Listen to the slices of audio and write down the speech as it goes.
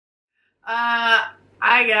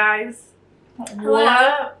Hi guys. Hello. What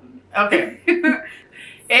up? Okay.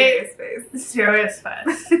 Serious face. Serious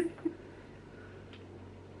face.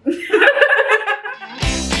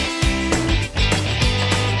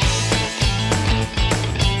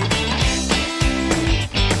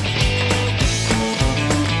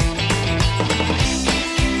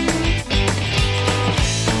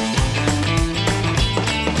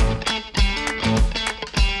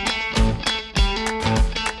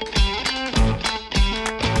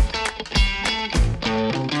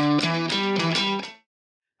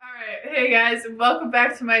 Hey guys, welcome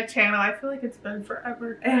back to my channel. I feel like it's been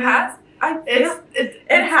forever. It has. It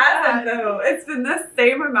hasn't though. It's been the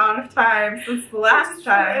same amount of time since the last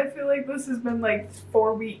time. I feel like this has been like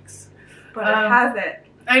 4 weeks. But it hasn't.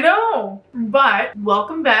 I know. But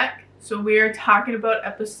welcome back. So we are talking about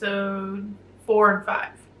episode 4 and 5.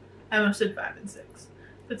 I almost said 5 and 6.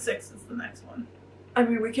 But 6 is the next one. I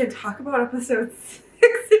mean, we can talk about episode 6.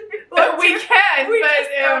 Well, we can, we but just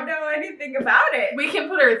don't know anything about it. We can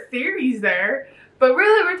put our theories there. But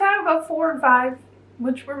really, we're talking about 4 and 5,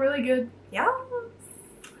 which were really good. Yeah.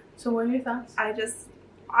 So what are your thoughts?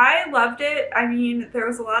 I loved it. I mean, there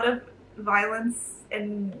was a lot of violence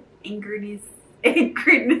and angriness,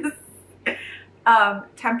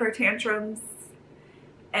 temper tantrums,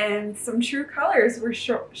 and some true colors were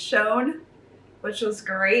shown, which was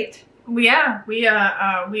great. Yeah, we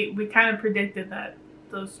kind of predicted that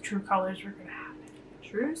those true colors were gonna happen.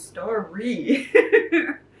 True story.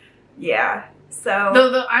 Yeah. So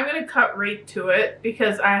Though I'm gonna cut right to it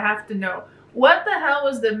because I have to know what the hell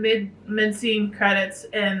was the mid scene credits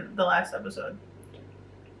in the last episode.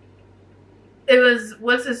 It was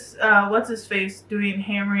what's his face doing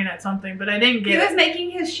hammering at something, but I didn't get it. He was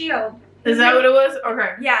making his shield. Is that what it was?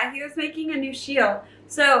 Okay. Yeah, he was making a new shield.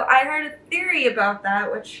 So I heard a theory about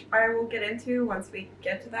that, which I will get into once we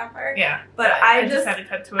get to that part. Yeah. But I just had to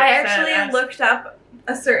cut to it. I actually looked up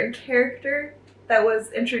a certain character that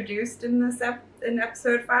was introduced in this in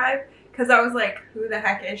episode 5 because I was like, who the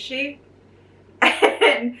heck is she?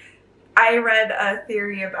 And I read a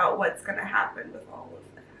theory about what's going to happen with all of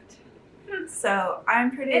that. So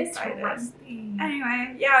I'm pretty excited.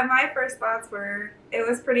 Anyway, yeah, my first thoughts were they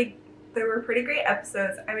were pretty great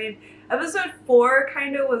episodes. I mean, episode 4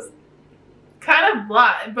 was kind of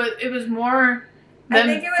blah, but it was more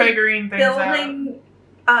them figuring things out. Building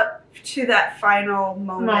up to that final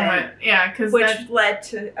moment. Yeah, which led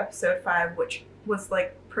to episode 5, which was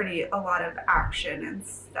like a lot of action and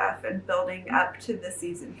stuff, and building up to the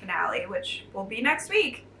season finale, which will be next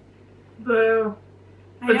week. Boo!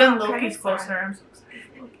 But then Loki's closer. I'm so excited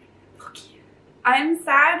for Loki. I'm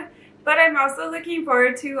sad, but I'm also looking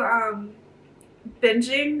forward to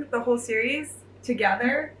binging the whole series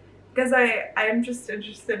together because I'm just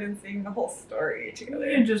interested in seeing the whole story together.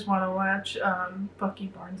 You just want to watch Bucky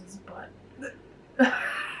Barnes' butt.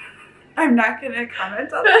 I'm not gonna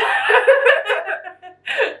comment on that.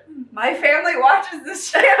 My family watches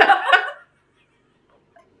this channel.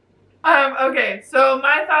 Okay, so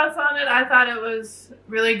my thoughts on it, I thought it was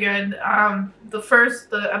really good.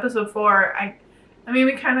 The episode 4, I mean,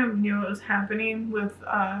 we kind of knew it was happening with,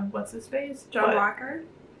 what's his face? John Walker?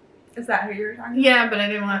 Is that who you were talking about? Yeah, but I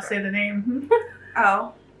didn't want to say the name.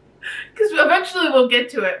 Oh. Because eventually we'll get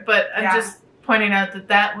to it, but I'm just pointing out that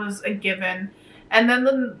that was a given. And then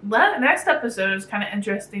the next episode is kind of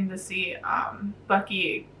interesting to see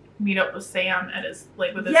Bucky meet up with Sam at his,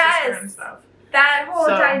 with his sister and stuff. That whole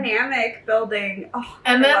dynamic building. Oh,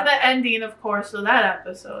 and then the ending, of course, of that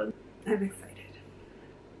episode. I'm excited.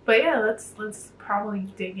 But yeah, let's probably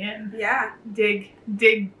dig in. Yeah. Dig.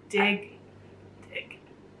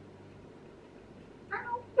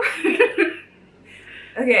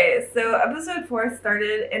 Okay, so episode 4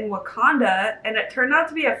 started in Wakanda, and it turned out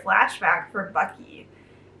to be a flashback for Bucky.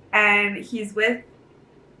 And he's with,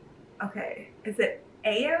 is it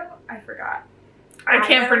Ayo? I forgot. I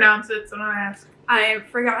can't pronounce it, so don't ask. I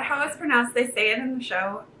forgot how it's pronounced. They say it in the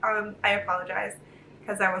show. I apologize,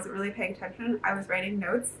 because I wasn't really paying attention. I was writing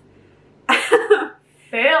notes.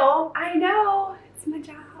 Fail. I know. It's my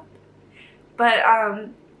job. But,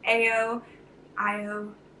 Ayo.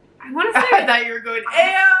 I want to say. I thought you were going,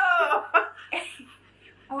 Ayo!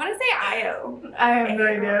 I want to say Ayo. I have no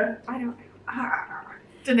idea. I don't know.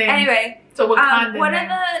 It's a name. Anyway, so Wakanda one of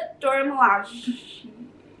the Dora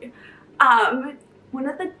Milaje, one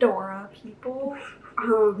of the Dora people,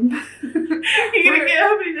 You're gonna get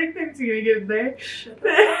how many nicknames are you gonna get there? Shut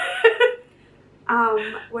up.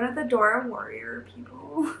 One of the Dora warrior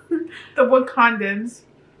people. The Wakandans.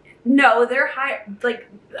 No, they're high.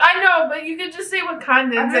 I know, but you could just say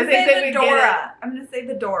Wakandans. I'm gonna say the Dora. I'm gonna say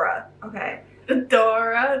the Dora. Okay.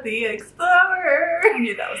 Dora the Explorer. I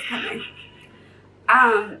knew that was coming.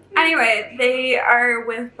 Anyway, they are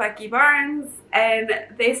with Bucky Barnes, and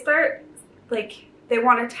they start, like, they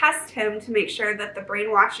want to test him to make sure that the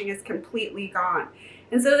brainwashing is completely gone.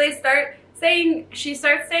 And so they start saying, she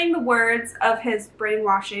starts saying the words of his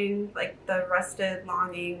brainwashing, like the rusted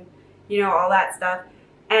longing, you know, all that stuff.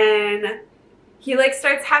 And he, like,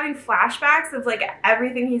 starts having flashbacks of, like,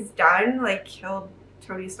 everything he's done, like, killed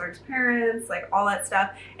Tony Stark's parents, like, all that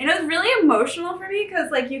stuff. And it was really emotional for me because,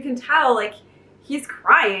 like, you can tell, like, he's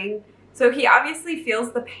crying. So he obviously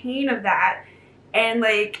feels the pain of that. And,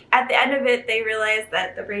 like, at the end of it, they realize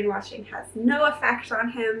that the brainwashing has no effect on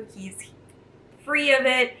him. He's free of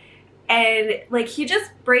it. And, like, he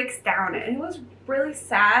just breaks down. And it was really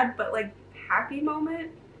sad, but, like, happy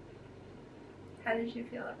moment. How did you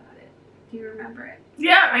feel about it? Do you remember it?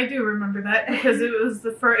 Yeah, I do remember that because it was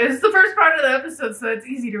the first part of the episode, so it's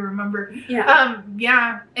easy to remember. Yeah.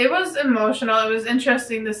 Yeah, it was emotional. It was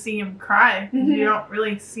interesting to see him cry. Mm-hmm. You don't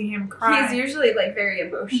really see him cry. He's usually, like, very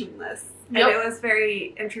emotionless. Yep. And it was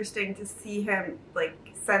very interesting to see him, like,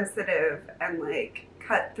 sensitive and, like,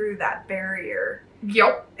 cut through that barrier.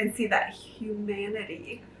 Yep. And see that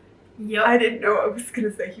humanity. Yep. I didn't know I was going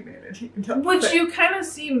to say humanity. Which you kind of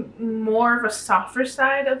see more of a softer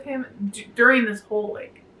side of him during this whole,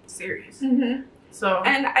 like, series. Mm-hmm. So.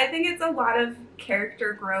 And I think it's a lot of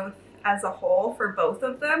character growth as a whole for both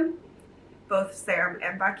of them. Both Sam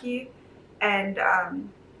and Bucky. And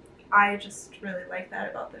I just really like that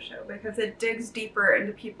about the show because it digs deeper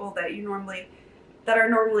into people that are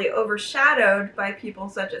normally overshadowed by people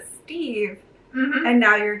such as Steve. Mm-hmm. And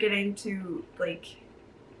now you're getting to, like,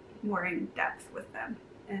 more in depth with them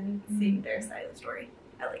and seeing their side of the story.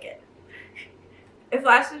 I like it. It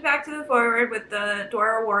flashes back to the forward with the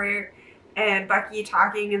Dora Warrior and Bucky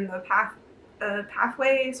talking in the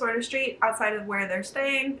pathway sort of street outside of where they're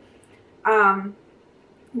staying.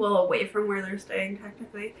 Well, away from where they're staying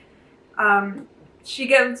technically. She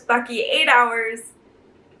gives Bucky 8 hours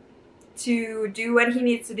to do what he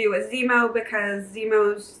needs to do with Zemo because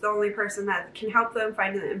Zemo's the only person that can help them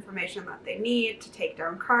find the information that they need to take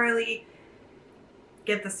down Carly,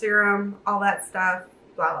 get the serum, all that stuff,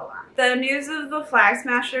 blah, blah, blah. The news of the Flag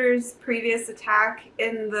Smashers' previous attack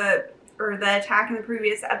the attack in the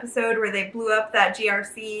previous episode where they blew up that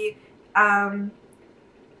GRC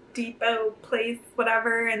depot place,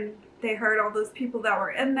 whatever, and they heard all those people that were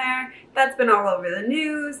in there. That's been all over the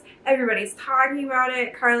news. Everybody's talking about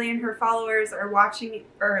it. Carly and her followers are watching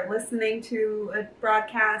or listening to a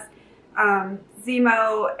broadcast.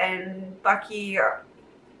 Zemo and Bucky,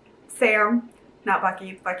 Sam, not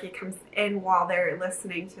Bucky, Bucky comes in while they're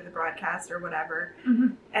listening to the broadcast or whatever.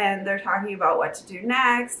 Mm-hmm. And they're talking about what to do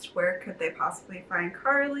next. Where could they possibly find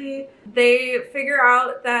Carly? They figure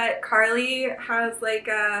out that Carly has, like,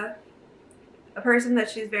 a person that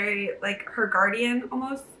she's very, like, her guardian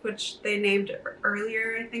almost, which they named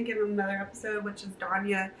earlier, I think, in another episode, which is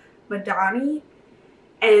Danya Madani.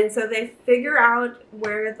 And so they figure out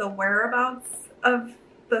where the whereabouts of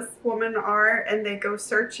this woman are, and they go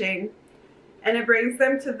searching. And it brings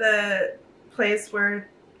them to the place where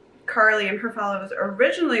Carly and her followers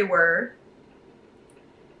originally were.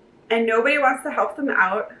 And nobody wants to help them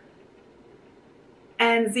out.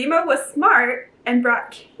 And Zemo was smart and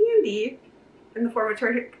brought candy in the form of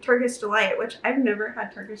Turkish Delight, which I've never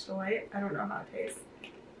had Turkish Delight. I don't know how it tastes.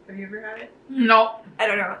 Have you ever had it? No. I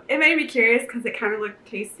don't know. It made me curious because it kind of looked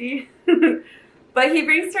tasty. But he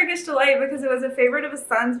brings Turkish Delight because it was a favorite of his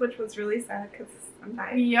son's, which was really sad because his son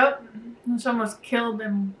died. Yep. His son was killed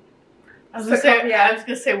in... I was going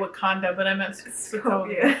to say Wakanda, but I meant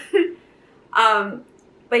Sokovia.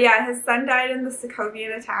 But yeah, his son died in the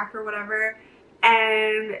Sokovian attack or whatever.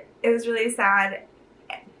 And it was really sad.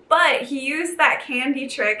 But he used that candy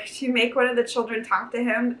trick to make one of the children talk to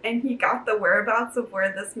him, and he got the whereabouts of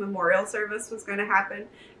where this memorial service was going to happen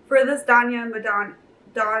for this Danya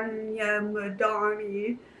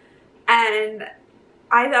Madani. And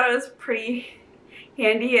I thought it was pretty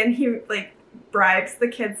handy, and he, like, bribes the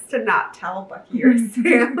kids to not tell Bucky or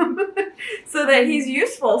Sam so that he's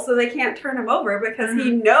useful so they can't turn him over because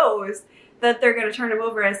he knows that they're going to turn him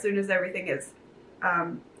over as soon as everything is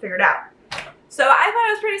figured out. So I thought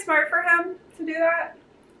it was pretty smart for him to do that.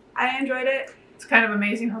 I enjoyed it. It's kind of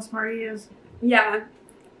amazing how smart he is. Yeah.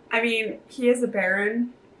 I mean, he is a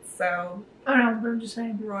baron, so... I don't know, I'm just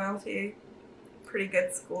saying. Royalty. Pretty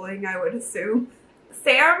good schooling, I would assume.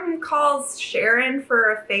 Sam calls Sharon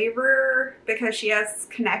for a favor because she has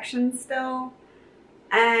connections still.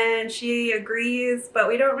 And she agrees, but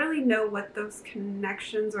we don't really know what those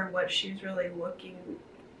connections or what she's really looking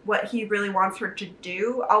what he really wants her to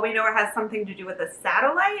do. All we know, it has something to do with a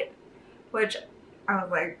satellite, which I was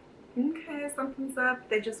like, okay, something's up.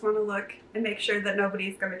 They just want to look and make sure that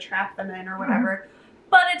nobody's going to trap them in or whatever.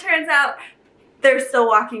 But it turns out they're still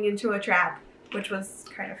walking into a trap, which was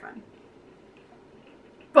kind of fun.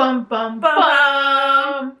 Bum, bum,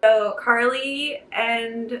 bum. So Carly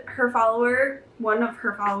and her follower, one of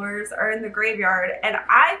her followers, are in the graveyard, and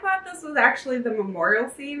I thought this was actually the memorial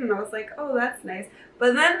scene, and I was like, oh, that's nice.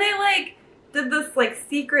 But then they like did this like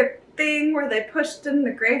secret thing where they pushed in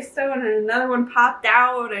the gravestone and another one popped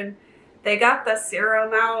out, and they got the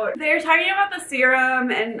serum out. They're talking about the serum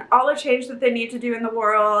and all the change that they need to do in the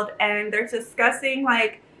world, and they're discussing,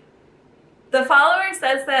 like, the follower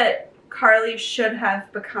says that Carly should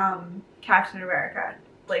have become Captain America.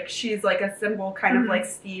 Like, she's like a symbol, kind of like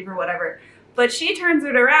Steve or whatever. But she turns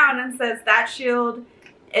it around and says that shield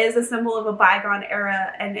is a symbol of a bygone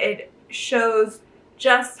era, and it shows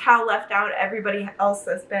just how left out everybody else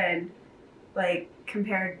has been, like,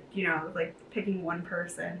 compared, you know, like, picking one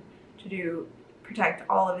person to protect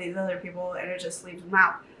all of these other people, and it just leaves them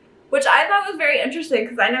out. Which I thought was very interesting,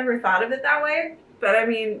 because I never thought of it that way. But, I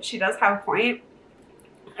mean, she does have a point.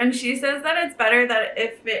 And she says that it's better that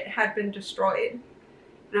if it had been destroyed.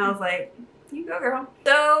 And I was like, you go, girl.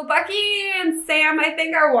 So Bucky and Sam, I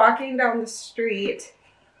think, are walking down the street.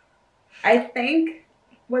 I think,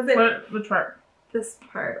 was it... Which part? This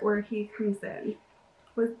part where he comes in.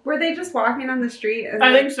 Were they just walking on the street? And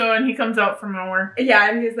I think so, and he comes out from nowhere. Yeah,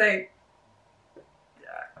 and he's like...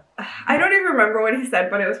 I don't even remember what he said,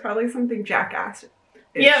 but it was probably something jackass.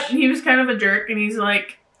 Yeah, he was kind of a jerk, and he's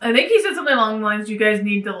like... I think he said something along the lines, you guys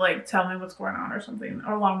need to, like, tell me what's going on or something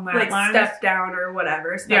along that line. Like, step down or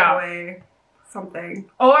whatever, step away, something.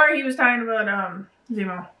 Or he was talking about,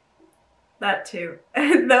 Zemo. That too. Though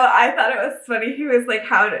I thought it was funny, he was like,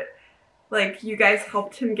 how did, like, you guys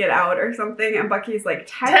helped him get out or something, and Bucky's like,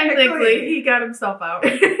 technically he got himself out.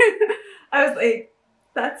 I was like,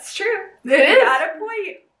 that's true. It is. Got a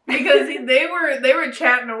point. Because they were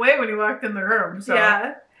chatting away when he walked in the room, so.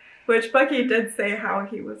 Yeah. Which Bucky did say how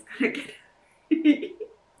he was gonna get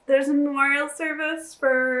There's a memorial service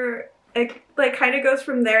for, it, like, kind of goes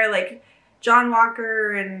from there, like, John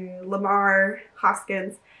Walker and Lamar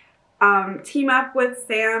Hoskins team up with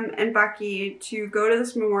Sam and Bucky to go to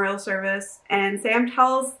this memorial service, and Sam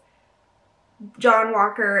tells John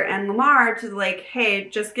Walker and Lamar to, like, hey,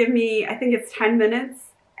 just give me, I think it's 10 minutes,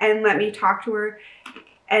 and let me talk to her,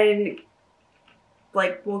 and,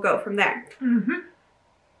 like, we'll go from there.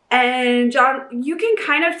 And you can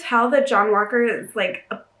kind of tell that John Walker is, like,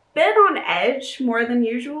 a bit on edge more than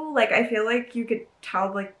usual. Like, I feel like you could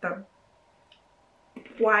tell, like, the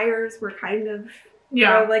wires were kind of, you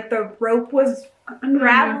know, like, the rope was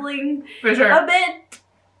unraveling a bit.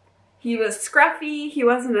 He was scruffy. He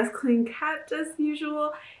wasn't as clean kept as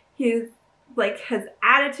usual. His, like, his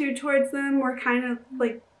attitude towards them were kind of,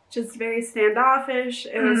 like, just very standoffish.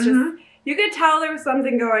 It was just, you could tell there was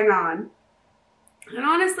something going on. And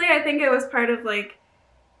honestly, I think it was part of, like,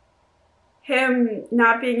 him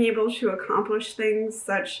not being able to accomplish things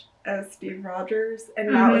such as Steve Rogers,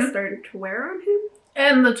 and that was starting to wear on him.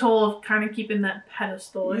 And the toll of kind of keeping that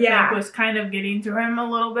pedestal, I think, was kind of getting to him a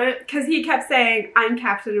little bit. Because he kept saying, I'm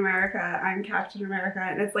Captain America, I'm Captain America.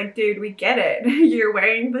 And it's like, dude, we get it. You're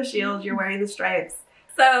wearing the shield, you're wearing the stripes.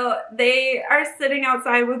 So they are sitting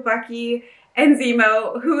outside with Bucky and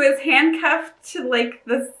Zemo, who is handcuffed to, like,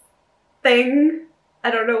 this thing. I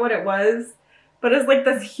don't know what it was, but it's like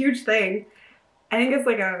this huge thing. I think it's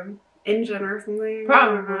like a engine or something.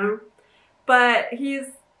 Probably. But he's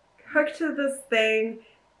hooked to this thing.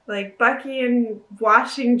 Like, Bucky and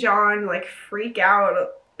watching John, like, freak out,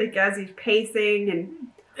 like, as he's pacing, and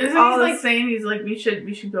isn't he like saying he's like, we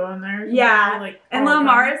should go in there? Yeah. Like, and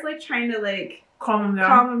Lamar is like trying to, like, calm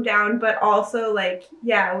him down, but also like,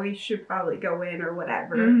 yeah, we should probably go in or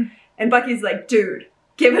whatever. And Bucky's like, dude,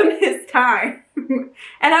 give him his time.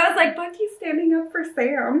 And I was like, Bucky's standing up for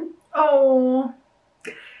Sam. Oh.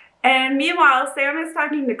 And meanwhile, Sam is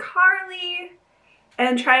talking to Carly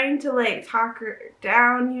and trying to, like, talk her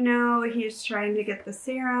down, you know. He's trying to get the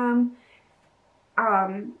serum.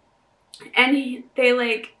 And they,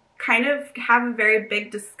 like, kind of have a very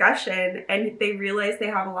big discussion, and they realize they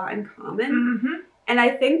have a lot in common. And I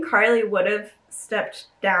think Carly would have stepped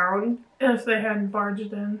down if they hadn't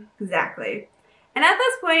barged in. Exactly. And at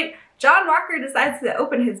this point, John Walker decides to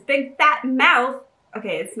open his big fat mouth.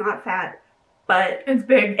 Okay, it's not fat, but it's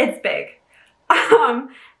big. It's big.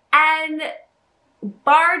 And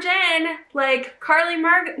barge in, like, Carly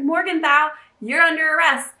Morgenthau, you're under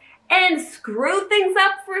arrest. And screw things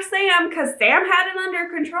up for Sam, because Sam had it under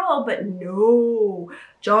control. But no,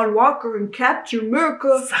 John Walker and Captain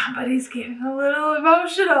America. Somebody's getting a little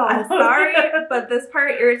emotional. I'm sorry, but this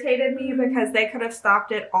part irritated me because they could have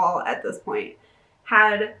stopped it all at this point.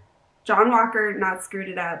 Had John Walker not screwed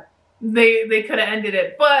it up. They could have ended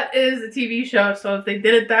it, but it is a TV show, so if they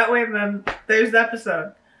did it that way, then there's the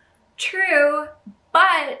episode. True,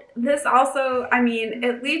 but this also, I mean,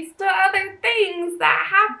 it leads to other things that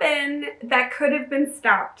happen that could have been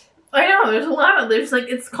stopped. I know, there's like,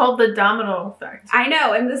 it's called the domino effect. I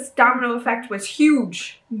know, and this domino effect was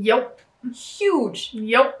huge. Yep. Huge.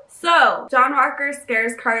 Yep. So, John Walker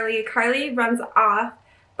scares Carly. Carly runs off.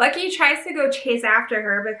 Bucky tries to go chase after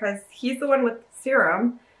her because he's the one with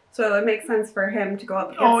serum, so it makes sense for him to go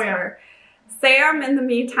up against her. Sam, in the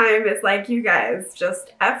meantime, is like, you guys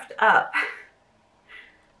just effed up.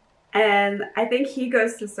 And I think he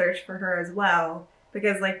goes to search for her as well,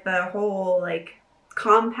 because like the whole like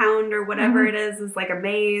compound or whatever it is like a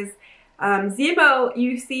maze. Zemo,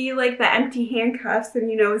 you see like the empty handcuffs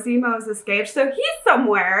and you know Zemo's escaped, so he's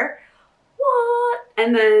somewhere. What?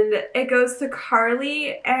 And then it goes to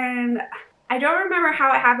Carly, and I don't remember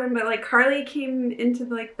how it happened, but like Carly came into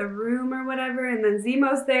like the room or whatever, and then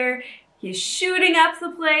Zemo's there. He's shooting up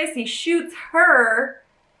the place. He shoots her,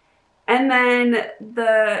 and then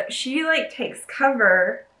she like takes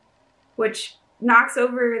cover, which knocks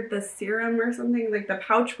over the serum or something. Like the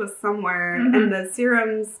pouch was somewhere, and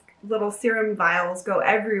the little serum vials go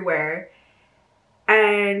everywhere.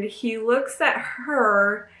 And he looks at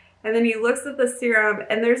her, and then he looks at the serum,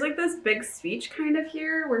 and there's like this big speech kind of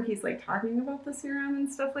here where he's like talking about the serum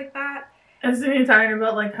and stuff like that. Isn't he talking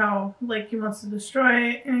about like how like he wants to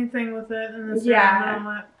destroy anything with it and the serum and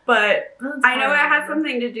all that? But I know it has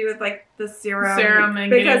something to do with like the serum and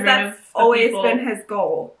because that's always been his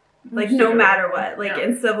goal. Like no matter what. Like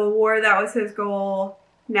in Civil War that was his goal.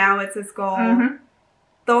 Now it's his goal.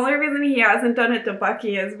 The only reason he hasn't done it to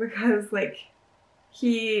Bucky is because like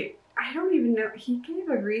I don't even know. He gave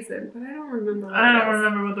a reason, but I don't remember I don't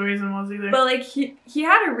remember what the reason was either. But like he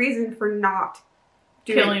had a reason for not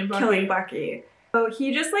killing Bucky. So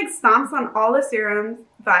he just like stomps on all the serum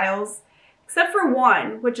vials except for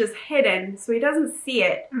one, which is hidden, so he doesn't see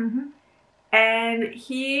it. And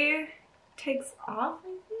he takes off,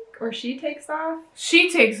 I think, or she takes off.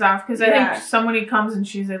 She takes off because I think somebody comes and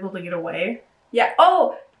she's able to get away. Yeah.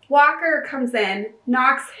 Oh, Walker comes in,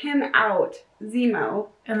 knocks him out, Zemo.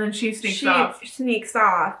 And then she sneaks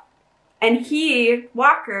off. And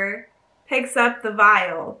Walker, picks up the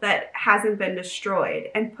vial that hasn't been destroyed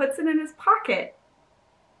and puts it in his pocket.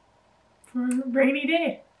 For a rainy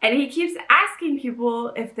day. And he keeps asking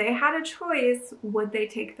people if they had a choice, would they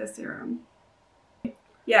take the serum?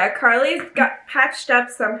 Yeah, Carly's got patched up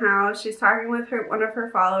somehow. She's talking with one of her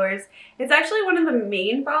followers. It's actually one of the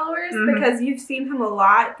main followers because you've seen him a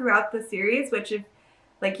lot throughout the series, which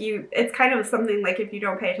it's kind of something like if you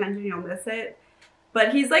don't pay attention, you'll miss it.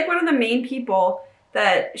 But he's like one of the main people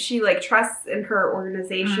that she like trusts in her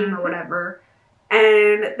organization or whatever.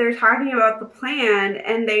 And they're talking about the plan,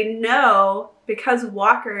 and they know because of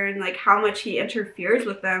Walker and like how much he interferes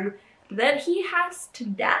with them that he has to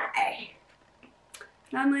die.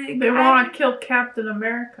 And I'm like, they want to kill Captain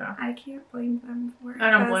America. I can't blame them for it.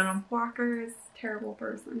 I don't blame them. Walker is a terrible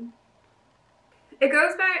person. It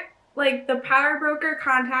goes back, like the power broker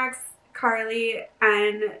contacts Carly,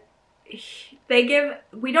 and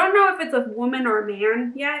we don't know if it's a woman or a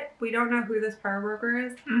man yet. We don't know who this power broker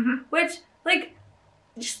is. Which, like,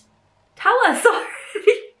 just tell us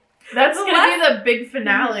already. That's going to be the big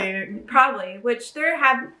finale. Probably, which there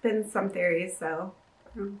have been some theories, so.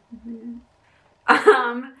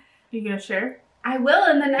 You gonna share? I will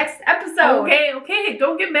in the next episode. Okay,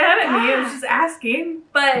 don't get mad at me. I was just asking.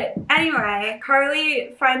 But anyway,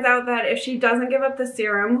 Carly finds out that if she doesn't give up the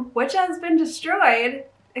serum, which has been destroyed,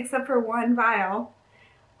 except for one vial,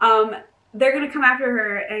 they're gonna come after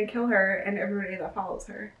her and kill her and everybody that follows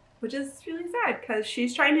her. Which is really sad, because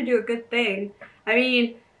she's trying to do a good thing. I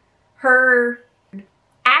mean, her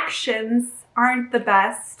actions aren't the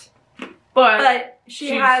best. But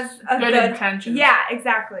she has a good intention. Yeah,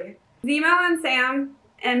 exactly. Zemo and Sam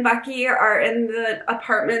and Bucky are in the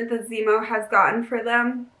apartment that Zemo has gotten for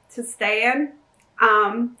them to stay in.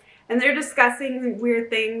 And they're discussing weird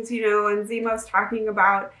things, you know, and Zemo's talking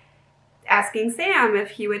about asking Sam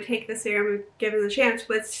if he would take the serum and give him the chance.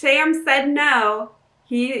 But Sam said no.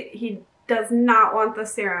 He does not want the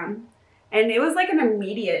serum. And it was like an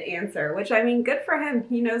immediate answer, which, I mean, good for him.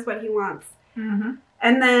 He knows what he wants.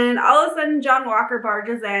 And then all of a sudden, John Walker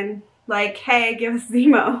barges in, like, hey, give us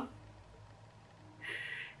Zemo.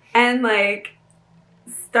 And, like,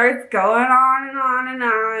 starts going on and on and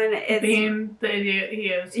on. It's being the idiot he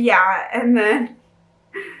is. Yeah, and then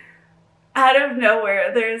out of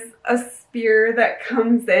nowhere, there's a spear that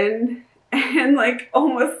comes in and like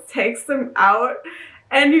almost takes them out.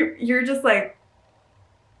 And you're just like,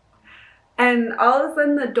 and all of a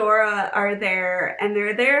sudden the Dora are there, and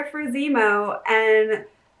they're there for Zemo, and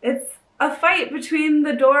it's a fight between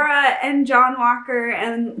the Dora and John Walker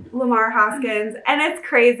and Lamar Hoskins, and it's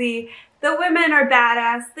crazy. The women are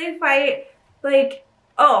badass. They fight like,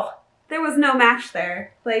 oh, there was no match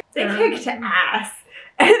there. Like, they kicked ass.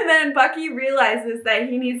 And then Bucky realizes that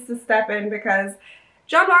he needs to step in because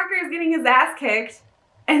John Walker is getting his ass kicked,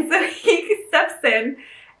 and so he steps in,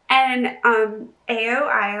 and Io,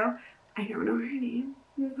 I don't know her name,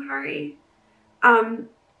 I'm sorry. I'll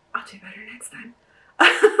do better next time.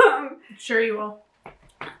 Sure you will.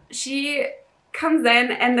 She comes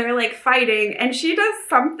in and they're like fighting, and she does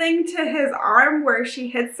something to his arm where she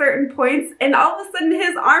hits certain points, and all of a sudden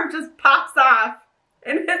his arm just pops off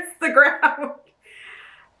and hits the ground.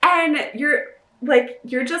 And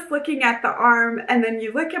you're just looking at the arm, and then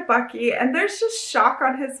you look at Bucky, and there's just shock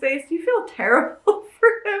on his face. You feel terrible for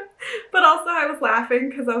him. But also I was laughing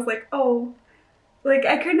because I was like, oh, like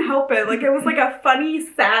I couldn't help it. Like, it was like a funny,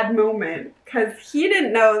 sad moment because he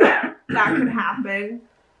didn't know that that could happen.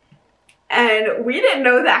 And we didn't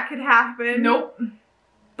know that could happen. Nope.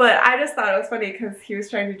 But I just thought it was funny because he was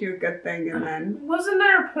trying to do a good thing, and then... Wasn't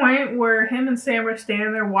there a point where him and Sam were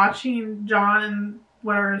standing there watching John and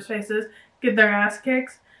whatever his face is get their ass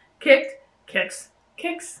kicked?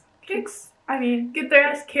 I mean, get their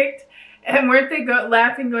ass kicked. And weren't they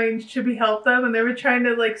laughing, going, should we help them? And they were trying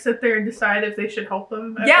to, like, sit there and decide if they should help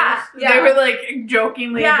them. Yeah. They were, like,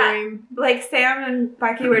 jokingly doing... Like, Sam and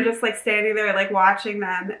Bucky were just, like, standing there, like, watching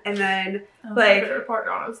them. And then, that was like... my favorite part,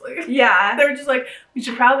 honestly. Yeah. They were just like, we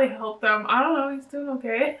should probably help them. I don't know, he's doing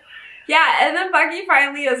okay. Yeah, and then Bucky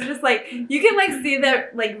finally is just, like... You can, like, see the,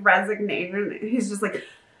 like, resignation. He's just, like...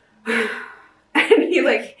 And he,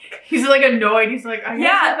 like... He's, like, annoyed. He's like, I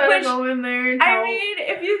guess I better go in there and help. I mean,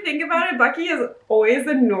 if you think about it, Bucky is always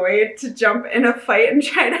annoyed to jump in a fight and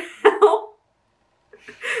try to help.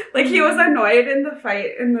 Like, he was annoyed in the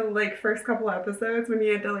fight in the, like, first couple episodes when he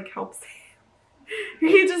had to, like, help Sam.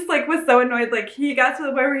 He just, like, was so annoyed. Like, he got to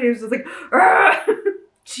the point where he was just like, argh!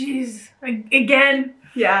 Jeez. Again.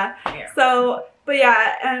 Yeah. So... But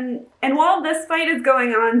yeah, and while this fight is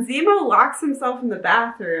going on, Zemo locks himself in the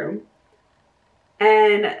bathroom.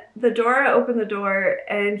 And the Dora opened the door,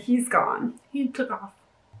 and he's gone. He took off.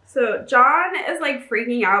 So John is, like,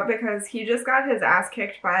 freaking out because he just got his ass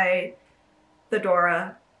kicked by the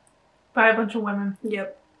Dora. By a bunch of women.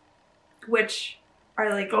 Yep. Which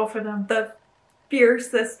are, like... Go for them. The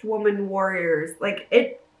fiercest woman warriors. Like,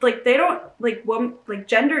 they don't... Like,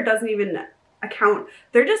 gender doesn't even account.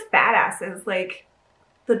 They're just badasses. Like,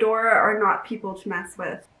 the Dora are not people to mess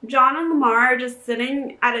with. John and Lamar are just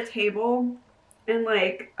sitting at a table in,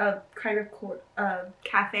 like, a kind of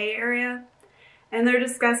cafe area, and they're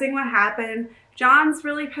discussing what happened. John's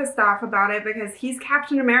really pissed off about it because he's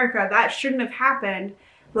Captain America. That shouldn't have happened.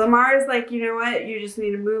 Lamar's like, you know what, you just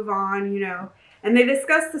need to move on, you know. And they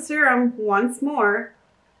discuss the serum once more,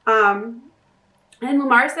 and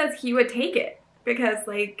Lamar says he would take it because,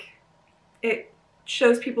 like, it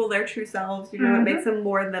shows people their true selves, you know, it makes them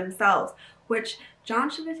more themselves, which John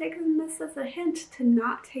should have taken this as a hint to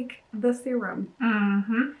not take the serum.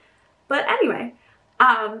 But anyway,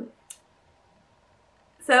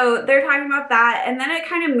 so they're talking about that, and then it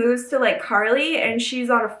kind of moves to, like, Carly, and she's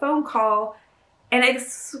on a phone call, and it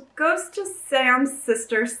goes to Sam's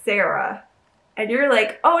sister, Sarah. And you're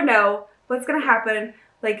like, oh no, what's gonna happen?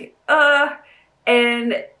 Like,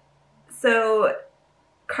 and so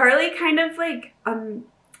Carly kind of, like,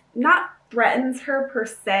 not threatens her per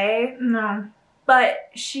se. No. But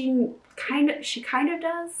she kind of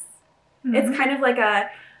does. It's kind of like a...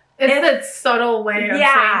 It's that subtle way of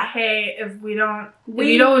saying, hey, if you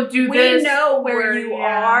don't do this... We know where you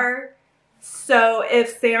are. So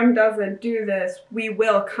if Sam doesn't do this, we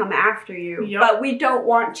will come after you. But we don't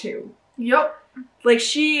want to. Like,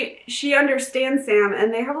 she understands Sam,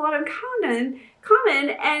 and they have a lot in common,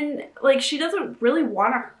 and, like, she doesn't really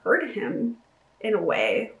want to hurt him in a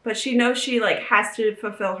way, but she knows she, like, has to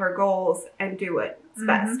fulfill her goals and do what's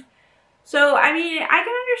best. So, I mean, I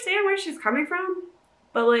can understand where she's coming from,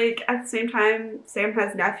 but, like, at the same time, Sam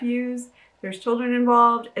has nephews, there's children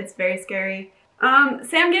involved, it's very scary.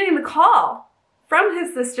 Sam getting the call from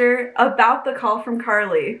his sister about the call from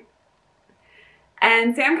Carly.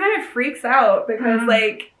 And Sam kind of freaks out because,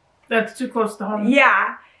 like... That's too close to home.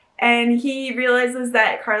 Yeah. And he realizes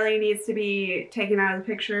that Carly needs to be taken out of the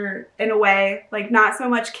picture in a way. Like, not so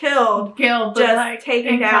much killed, but, just like,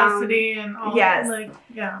 taken in down. custody and all. Yes. Like,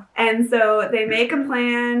 yeah. And so they make a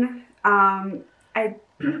plan.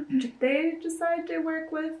 Did they decide to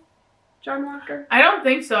work with John Walker? I don't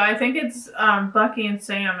think so. I think it's Bucky and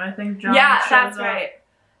Sam. I think John that's right.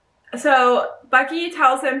 So Bucky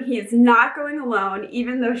tells him he's not going alone,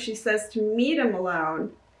 even though she says to meet him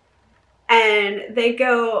alone. And they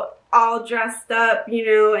go all dressed up, you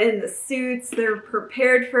know, in the suits. They're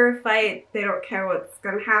prepared for a fight. They don't care what's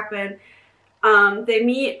going to happen. They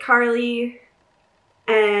meet Carly,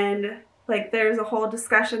 and like there's a whole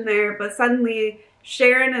discussion there. But suddenly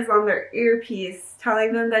Sharon is on their earpiece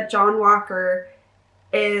telling them that John Walker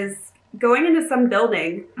is going into some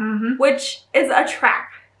building, which is a trap.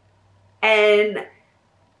 And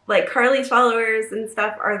like Carly's followers and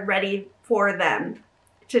stuff are ready for them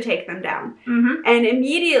to take them down. And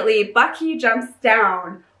immediately Bucky jumps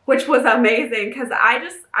down, which was amazing because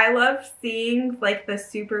I love seeing like the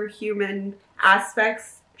superhuman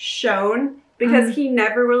aspects shown because he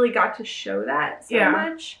never really got to show that so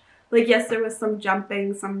much. Like, yes, there was some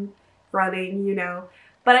jumping, some running, you know,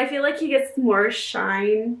 but I feel like he gets more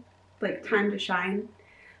shine, like time to shine.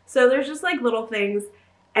 So there's just like little things.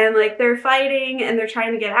 And like they're fighting and they're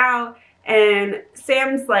trying to get out, and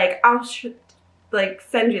Sam's like, I'll like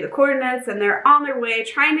send you the coordinates, and they're on their way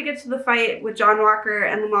trying to get to the fight with John Walker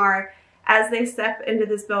and Lamar as they step into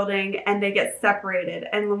this building, and they get separated,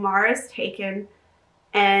 and Lamar is taken,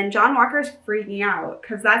 and John Walker's freaking out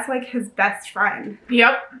because that's like his best friend.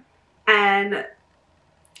 Yep. And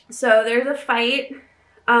so there's a fight.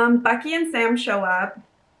 Bucky and Sam show up.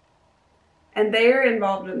 And they are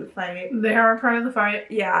involved in the fight. They are part of the fight.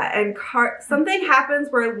 Yeah, and something happens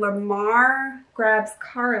where Lamar grabs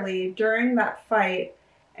Carly during that fight,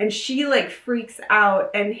 and she like freaks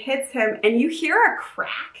out and hits him, and you hear a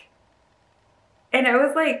crack. And it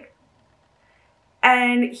was like,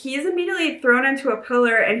 and he's immediately thrown into a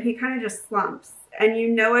pillar, and he kind of just slumps. And you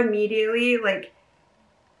know immediately, like,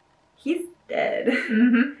 he's dead.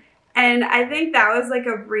 And I think that was like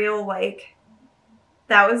a real, like,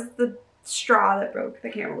 that was the straw that broke the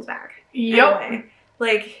camel's back. Yep. Anyway,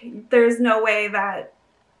 like, there's no way that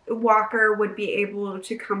Walker would be able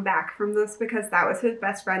to come back from this because that was his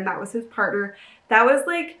best friend. That was his partner. That was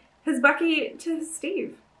like his Bucky to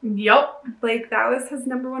Steve. Yep. Like, that was his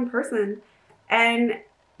 #1 person. And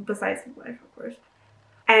besides his wife, of course.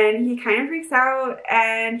 And he kind of freaks out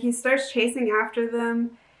and he starts chasing after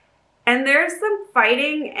them. And there's some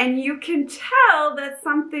fighting, and you can tell that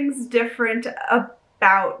something's different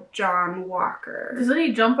about John Walker. Doesn't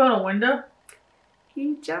he jump out a window?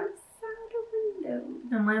 He jumps out a window.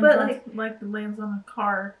 And lands lands on a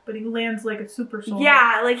car, but he lands like a super soldier.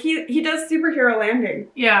 Yeah, like he does superhero landing.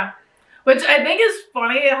 Yeah. Which I think is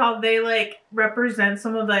funny how they like represent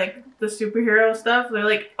some of like the superhero stuff. They're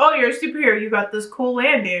like, oh, you're a superhero, you got this cool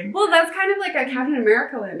landing. Well, that's kind of like a Captain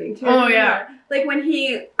America landing too. Oh yeah. Like when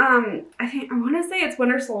he, I want to say it's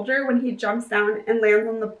Winter Soldier, when he jumps down and lands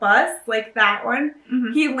on the bus, like that one,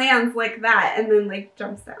 he lands like that and then like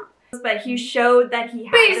jumps down. But he showed that he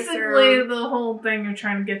had basically the whole thing you're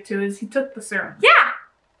trying to get to is he took the serum. Yeah,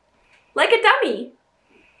 like a dummy.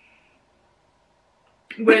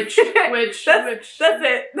 Which that's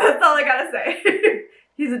it. That's all I gotta say.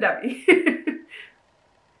 He's a dummy.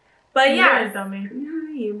 But yeah, you're a dummy.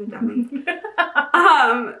 I am a dummy.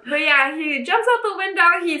 But yeah, he jumps out the window.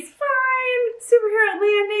 He's fine. Superhero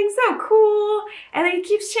landing, so cool. And then he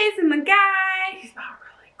keeps chasing the guy. He's not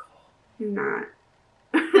really cool. He's not.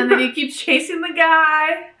 And then he keeps chasing the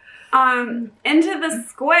guy into the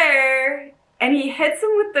square, and he hits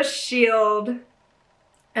him with the shield.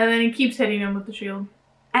 And then he keeps hitting him with the shield.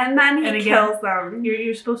 And then he kills them.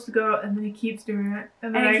 You're supposed to go, and then he keeps doing it.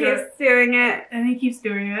 And then he keeps doing it. And he keeps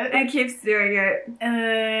doing it. And keeps doing it. And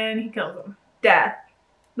then he kills them. Death.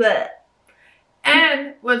 Blech.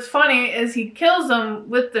 And what's funny is he kills them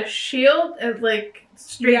with the shield, like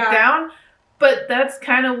straight down. But that's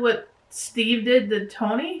kind of what Steve did to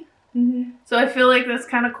Tony. So I feel like that's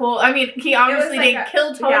kind of cool. I mean, he obviously didn't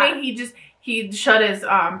kill Tony. Yeah. He shut his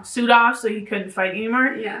suit off so he couldn't fight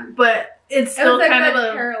anymore. Yeah. But it's still kind of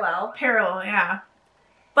a parallel, yeah.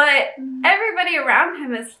 But everybody around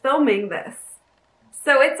him is filming this.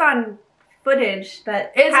 So it's on footage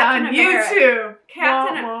that it's on YouTube.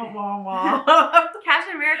 Captain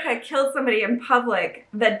America killed somebody in public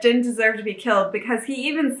that didn't deserve to be killed because he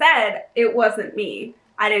even said, it wasn't me.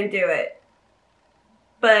 I didn't do it.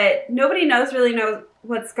 But nobody really knows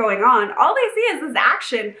what's going on. All they see is this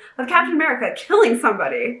action of Captain America killing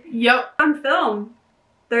somebody. Yep. On film.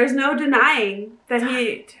 There's no denying that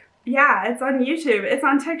yeah, it's on YouTube. It's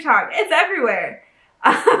on TikTok. It's everywhere.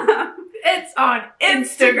 It's on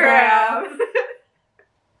Instagram.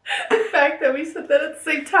 The fact that we said that at the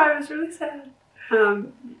same time is really sad.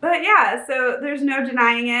 But yeah, so there's no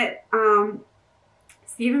denying it.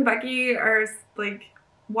 Steve and Bucky are like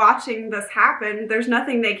watching this happen. There's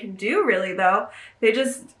nothing they can do really though. They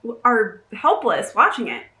just are helpless watching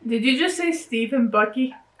it. Did you just say Steve and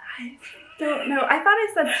Bucky? I don't know. I thought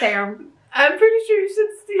I said Sam. I'm pretty sure you said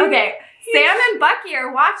Steve. Okay, Sam and Bucky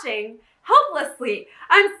are watching helplessly.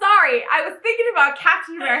 I'm sorry, I was thinking about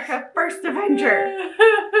Captain America First Avenger.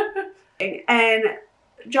 And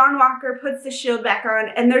John Walker puts the shield back on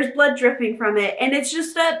and there's blood dripping from it. And it's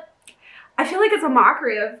just I feel like it's a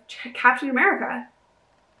mockery of Captain America.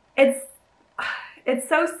 It's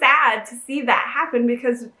so sad to see that happen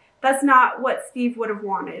because that's not what Steve would have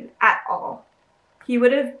wanted at all. He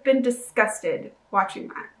would have been disgusted watching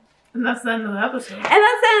that. And that's the end of the episode. And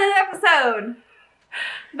that's the end of the episode.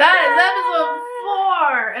 That is episode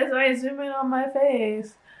 4 as I zoom in on my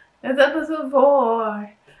face. It's episode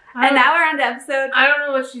 4. And now we're on to episode... I don't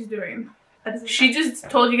know what she's doing. She just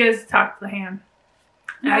told you guys to talk to the hand.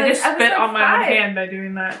 And I just spit on my own hand by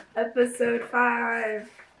doing that. Episode 5.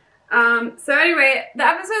 So anyway, the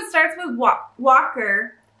episode starts with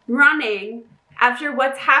Walker running after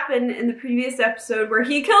what's happened in the previous episode where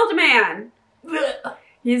he killed a man.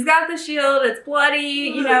 He's got the shield, it's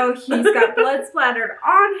bloody, you know, he's got blood splattered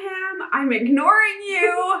on him. I'm ignoring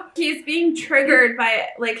you. He's being triggered by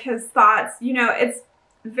like his thoughts. You know, it's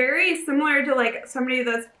very similar to like somebody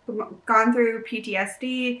that's gone through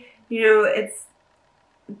PTSD. You know, it's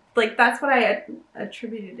like that's what I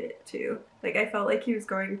attributed it to. Like I felt like he was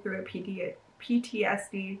going through a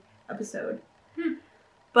PTSD episode.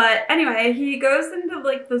 But anyway, he goes into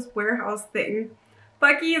like this warehouse thing.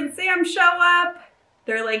 Bucky and Sam show up.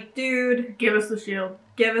 They're like, dude, give us the shield.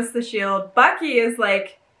 Give us the shield. Bucky is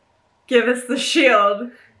like, give us the shield.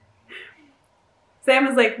 Sam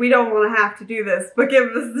is like, we don't want to have to do this, but give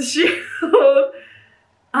us the shield.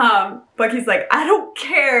 Bucky's like, I don't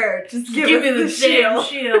care. Just give me the shield.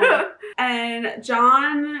 And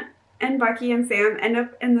John and Bucky and Sam end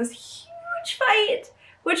up in this huge fight,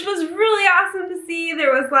 which was really awesome to see.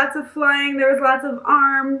 There was lots of flying. There was lots of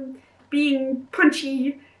arm being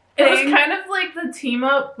punchy. It was kind of like the team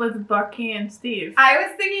up with Bucky and Steve. I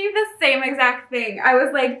was thinking the same exact thing. I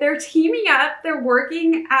was like, they're teaming up, they're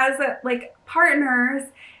working as like partners,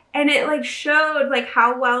 and it like showed like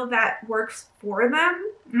how well that works for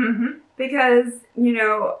them. Because, you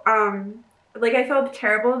know, like I felt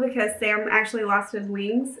terrible because Sam actually lost his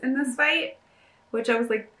wings in this fight, which I was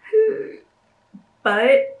like,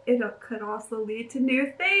 but it could also lead to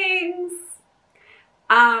new things.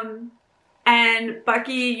 And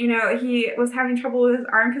Bucky, you know, he was having trouble with his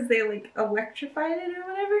arm because they like electrified it or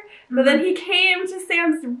whatever. But then he came to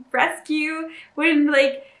Sam's rescue when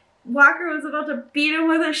like Walker was about to beat him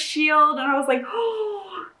with a shield, and I was like,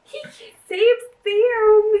 oh, he saved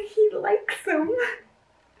Sam. He likes him.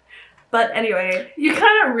 But anyway, you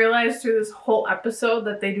kind of realize through this whole episode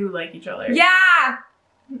that they do like each other. Yeah.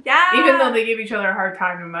 Yeah. Even though they give each other a hard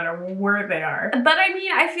time no matter where they are. But I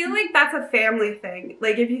mean, I feel like that's a family thing.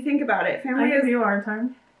 Like, if you think about it, family give you a hard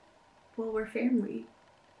time. Well, we're family.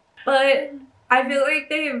 But I feel like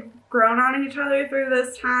they've grown on each other through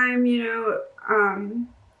this time, you know.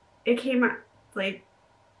 It came out, like,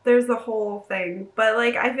 there's the whole thing. But,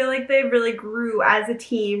 like, I feel like they really grew as a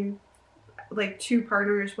team, like, 2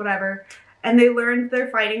 partners, whatever. And they learned their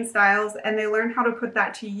fighting styles, and they learned how to put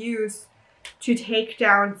that to use to take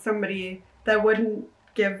down somebody that wouldn't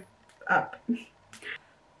give up.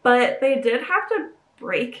 But they did have to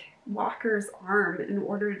break Walker's arm in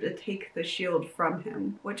order to take the shield from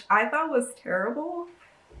him, which I thought was terrible,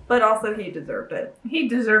 but also he deserved it. He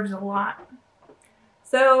deserves a lot.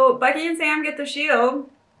 So Bucky and Sam get the shield.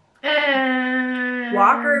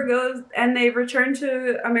 Walker goes, and they return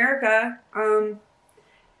to America.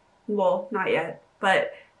 Well, not yet,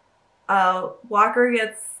 but Walker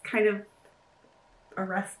gets kind of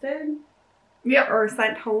arrested. Yep. Or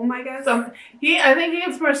sent home, I guess. So I think he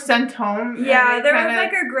gets more sent home. Yeah, there was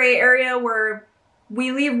like a gray area where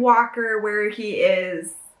we leave Walker where he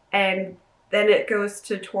is, and then it goes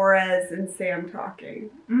to Torres and Sam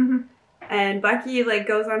talking. And Bucky like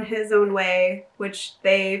goes on his own way, which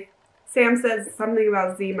Sam says something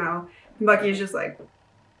about Zemo, and Bucky's just like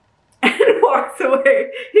and walks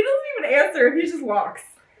away. He doesn't even answer, he just walks.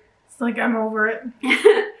 It's like, I'm over it.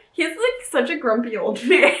 He's like such a grumpy old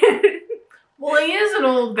man. Well, he is an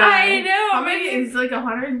old guy. I know. How many? He's like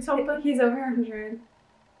 100 and something? He's over 100.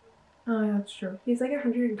 Oh, yeah, that's true. He's like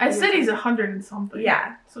 100. I said he's 100 and something.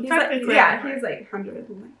 Yeah. So he's technically, like, he's like 100.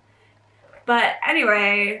 But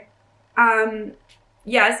anyway,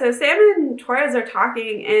 yeah, so Sam and Torres are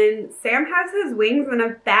talking, and Sam has his wings in a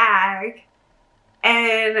bag,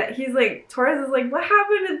 And he's like, Torres is like, what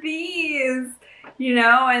happened to these? You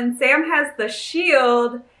know, and Sam has the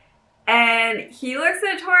shield. And he looks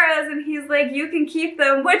at Torres and he's like, you can keep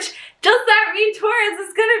them, which does that mean Torres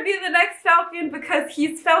is going to be the next Falcon because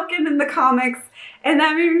he's Falcon in the comics, and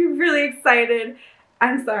that made me really excited.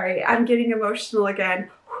 I'm sorry, I'm getting emotional again.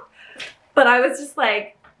 But I was just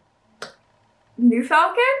like, new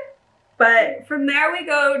Falcon? But from there we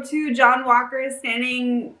go to John Walker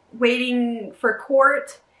standing, waiting for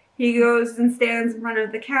court. He goes and stands in front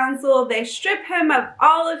of the council. They strip him of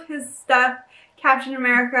all of his stuff, Captain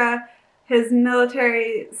America, his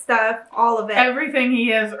military stuff, all of it. Everything he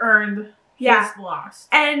has earned, he's lost.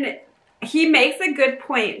 And he makes a good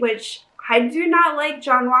point, which I do not like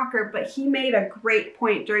John Walker, but he made a great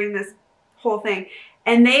point during this whole thing.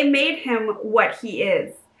 And they made him what he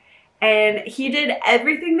is. And he did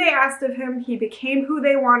everything they asked of him. He became who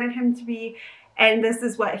they wanted him to be. And this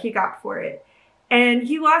is what he got for it. And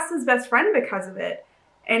he lost his best friend because of it.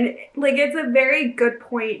 And, like, it's a very good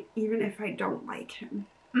point, even if I don't like him.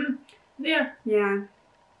 Yeah. Yeah.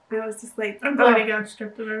 I was just like, I'm glad he got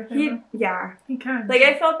stripped of everything. He kind of. Like,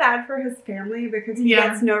 I felt bad for his family because he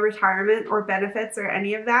gets no retirement or benefits or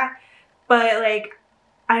any of that. But, like,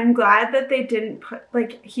 I'm glad that they didn't put,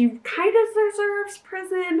 like, he kind of deserves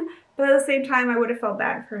prison, but at the same time, I would have felt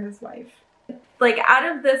bad for his wife. Like, out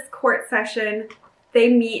of this court session, they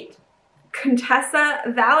meet Contessa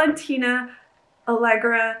Valentina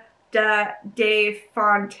Allegra de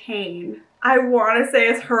Fontaine. I want to say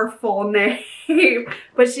it's her full name,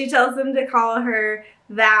 but she tells him to call her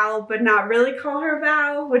Val, but not really call her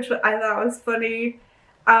Val, which I thought was funny.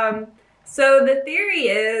 So the theory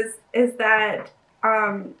is that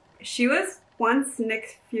she was once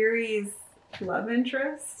Nick Fury's love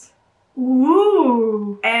interest.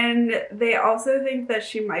 Ooh. And they also think that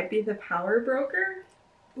she might be the power broker.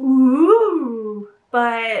 Ooh.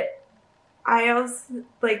 But I also,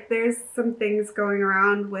 like, there's some things going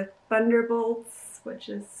around with Thunderbolts, which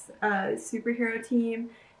is a superhero team,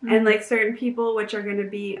 and, like, certain people which are going to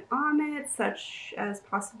be on it, such as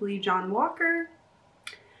possibly John Walker.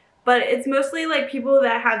 But it's mostly, like, people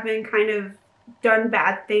that have been kind of done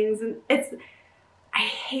bad things, and I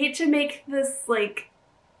hate to make this, like,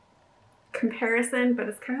 comparison, but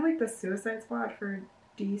it's kind of like the Suicide Squad for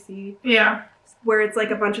DC. Yeah. Where it's like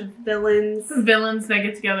a bunch of villains. Villains that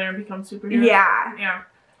get together and become superheroes. Yeah. Yeah.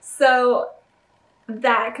 So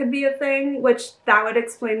that could be a thing, which that would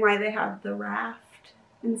explain why they have the raft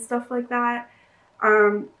and stuff like that.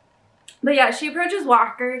 But yeah, she approaches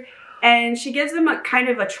Walker and she gives him a kind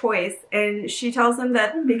of a choice, and she tells him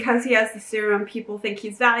that because he has the serum, people think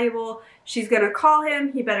he's valuable. She's gonna call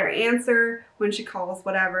him, he better answer when she calls,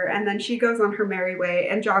 whatever. And then she goes on her merry way,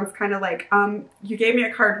 and John's kind of like, you gave me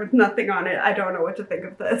a card with nothing on it. I don't know what to think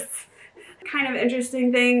of this. Kind of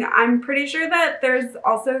interesting thing, I'm pretty sure that there's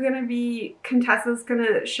also gonna be, Contessa's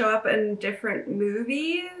gonna show up in different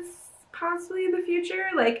movies, possibly in the future.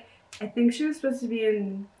 Like, I think she was supposed to be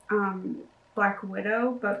in Black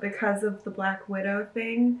Widow, but because of the Black Widow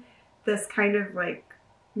thing, this kind of like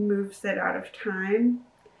moves it out of time.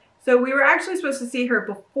 So we were actually supposed to see her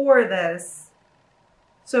before this,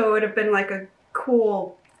 so it would have been like a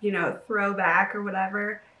cool, you know, throwback or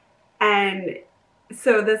whatever. And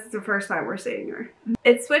so this is the first time we're seeing her.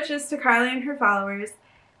 It switches to Carly and her followers,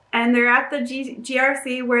 and they're at the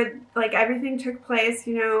GRC where like everything took place,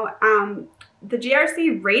 you know. The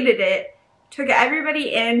GRC raided it, took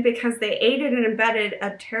everybody in because they aided and abetted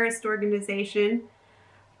a terrorist organization.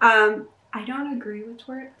 I don't agree with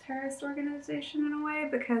terrorist organization in a way,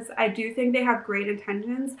 because I do think they have great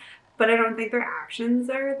intentions, but I don't think their actions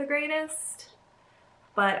are the greatest.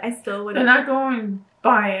 But I still wouldn't. They're not going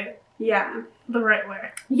by it. Yeah. The right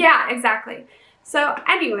way. Yeah, exactly. So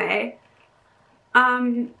anyway,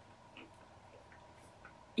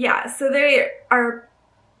 yeah, so they are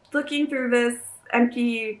looking through this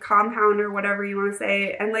empty compound or whatever you want to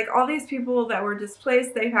say, and like all these people that were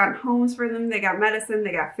displaced, they found homes for them, they got medicine,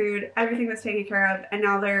 they got food, everything was taken care of, and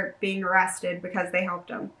now they're being arrested because they helped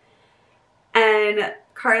them. And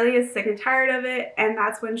Carly is sick and tired of it, and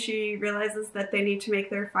that's when she realizes that they need to make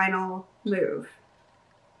their final move,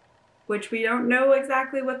 which we don't know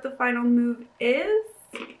exactly what the final move is.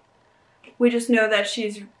 We just know that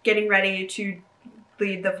she's getting ready to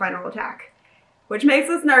lead the final attack, which makes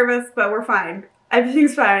us nervous, but we're fine.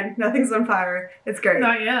 Everything's fine. Nothing's on fire. It's great.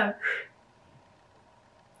 Not yet.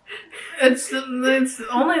 It's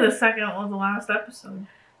only the second of the last episode.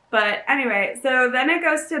 But anyway, so then it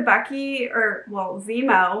goes to Bucky, or, well,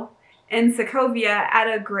 Zemo in Sokovia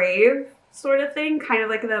at a grave sort of thing, kind of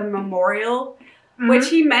like the memorial, which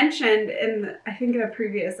he mentioned in, I think, in a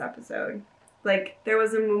previous episode. like, there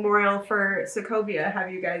was a memorial for Sokovia.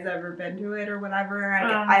 Have you guys ever been to it or whatever?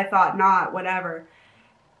 I thought not, whatever.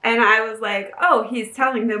 And I was like, oh, he's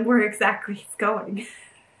telling them where exactly he's going.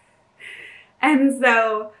 And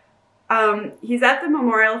so he's at the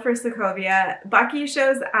memorial for Sokovia. Bucky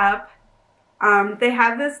shows up. They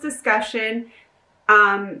have this discussion.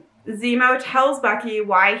 Zemo tells Bucky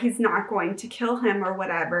why he's not going to kill him or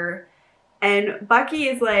whatever. And Bucky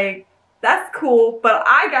is like, that's cool, but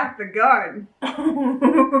I got the gun.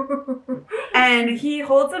 And he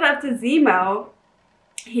holds it up to Zemo.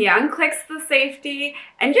 He unclicks the safety,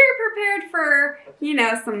 and you're prepared for, you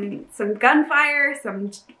know, some gunfire,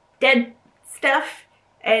 some dead stuff,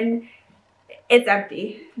 and it's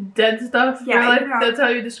empty. Dead stuff? Yeah, really? you know. That's how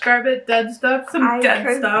you describe it? Dead stuff?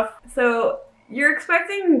 Dead stuff. So you're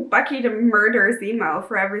expecting Bucky to murder Zemo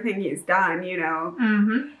for everything he's done, you know.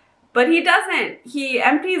 Mm-hmm. But he doesn't. He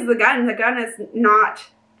empties the gun. The gun is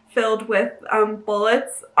not filled with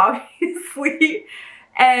bullets, obviously.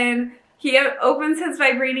 And he opens his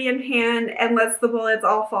vibranium hand and lets the bullets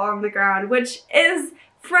all fall on the ground, which is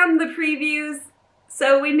from the previews.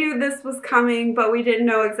 So we knew this was coming, but we didn't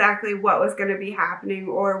know exactly what was going to be happening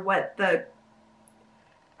or what the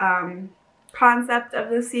concept of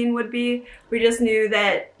the scene would be. We just knew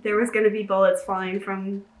that there was going to be bullets falling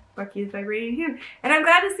from Bucky's vibranium hand. And I'm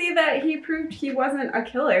glad to see that he proved he wasn't a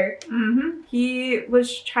killer. Mm-hmm. He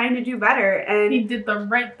was trying to do better. And he did the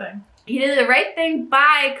right thing. He did the right thing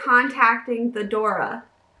by contacting the Dora.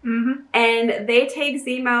 Mm-hmm. And they take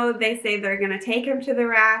Zemo. They say they're going to take him to the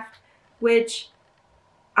raft, which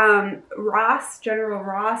General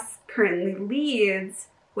Ross currently leads,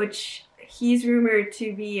 which he's rumored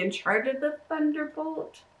to be in charge of the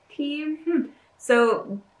Thunderbolt team.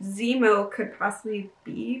 So Zemo could possibly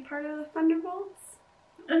be part of the Thunderbolts.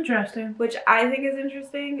 Interesting. Which I think is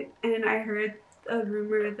interesting. And I heard a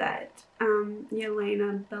rumor that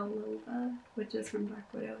Yelena Belova, which is from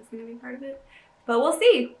Black Widow, is going to be part of it. But we'll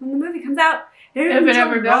see when the movie comes out. If it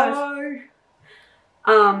ever does.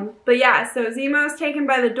 But yeah, so Zemo's taken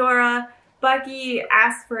by the Dora. Bucky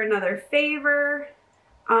asks for another favor.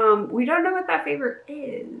 We don't know what that favor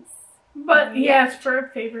is. But he asked for a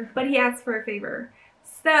favor.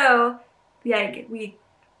 So, like, we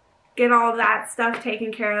get all that stuff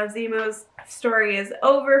taken care of. Zemo's story is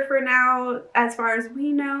over for now, as far as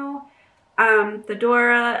we know. The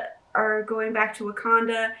Dora are going back to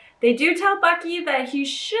Wakanda. They do tell Bucky that he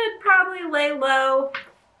should probably lay low.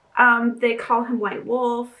 They call him White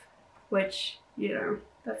Wolf, which, you know,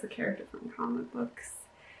 that's a character from comic books,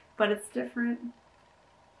 but it's different.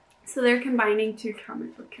 So they're combining two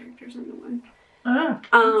comic book characters into one. Oh,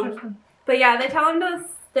 interesting. But yeah, they tell him to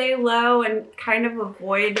stay low and kind of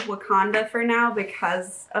avoid Wakanda for now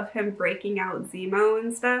because of him breaking out Zemo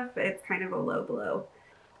and stuff. It's kind of a low blow.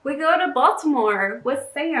 We go to Baltimore with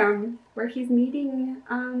Sam, where he's meeting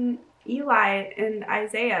Eli and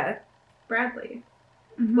Isaiah Bradley.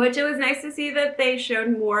 Mm-hmm. Which it was nice to see that they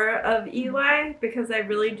showed more of Eli, because I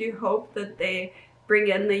really do hope that they bring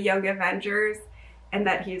in the Young Avengers and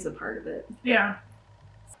that he's a part of it. Yeah.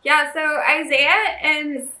 Yeah, so Isaiah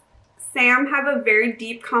and Sam have a very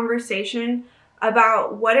deep conversation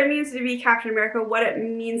about what it means to be Captain America, what it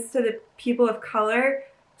means to the people of color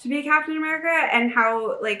to be Captain America, and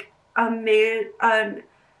how, like, a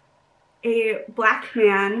black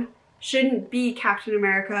man shouldn't be Captain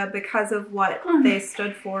America because of what they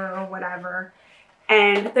stood for or whatever.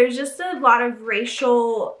 And there's just a lot of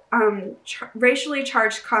racially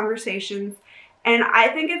charged conversations. And I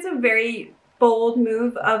think it's a very bold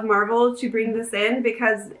move of Marvel to bring this in,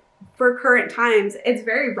 because for current times, it's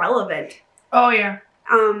very relevant. Oh, yeah.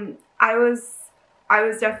 I was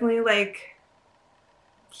definitely like,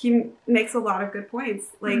 he makes a lot of good points.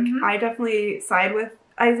 Like, I definitely side with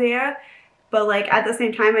Isaiah. But, like, at the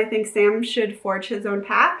same time, I think Sam should forge his own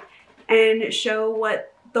path and show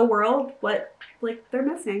what the world, what, like, they're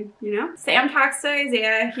missing, you know? Sam talks to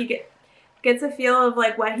Isaiah. He gets a feel of,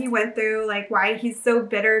 like, what he went through, like, why he's so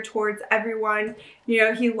bitter towards everyone. You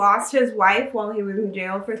know, he lost his wife while he was in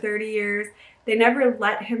jail for 30 years. They never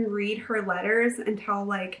let him read her letters until,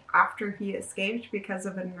 like, after he escaped because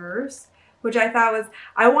of a nurse, which I thought was,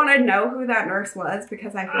 I want to know who that nurse was,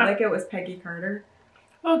 because I feel like it was Peggy Carter.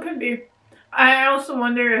 Well, it could be. I also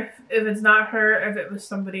wonder if it's not her, if it was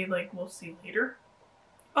somebody, like, we'll see later.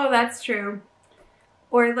 Oh, that's true.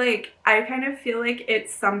 Or, like, I kind of feel like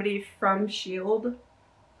it's somebody from S.H.I.E.L.D.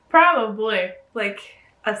 Probably. Like,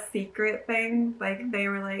 a secret thing. Like, they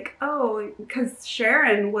were like, oh, because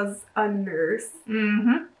Sharon was a nurse.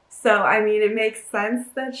 Mm-hmm. So, I mean, it makes sense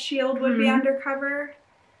that S.H.I.E.L.D. would be undercover.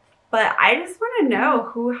 But I just want to know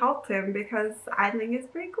who helped him because I think it's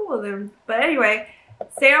pretty cool of him. But anyway,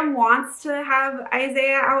 Sam wants to have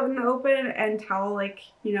Isaiah out in the open and tell, like,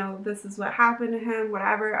 you know, this is what happened to him,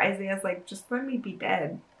 whatever. Isaiah's like, just let me be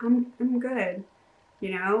dead. I'm good,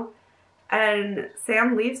 you know? And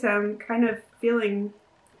Sam leaves him kind of feeling,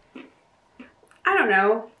 I don't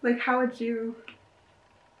know, like, how would you...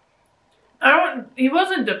 He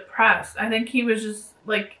wasn't depressed. I think he was just,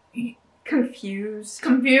 like... Confused,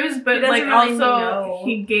 but, like, really also,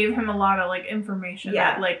 he gave him a lot of, like, information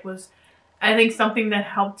that, like, was... I think something that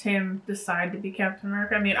helped him decide to be Captain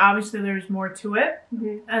America. I mean, obviously there's more to it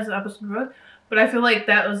as the episode goes, but I feel like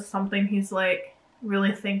that was something he's, like,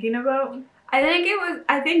 really thinking about. I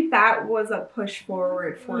think that was a push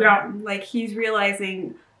forward for him. Like, he's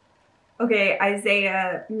realizing, okay,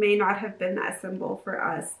 Isaiah may not have been that symbol for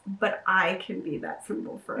us, but I can be that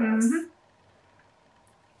symbol for us.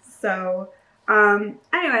 So,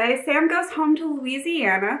 anyway, Sam goes home to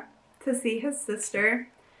Louisiana to see his sister.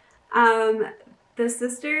 The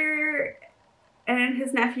sister and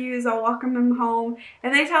his nephews all welcome him home,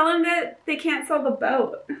 and they tell him that they can't sell the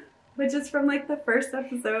boat, which is from, like, the first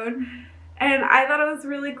episode. And I thought it was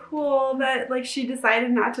really cool that, like, she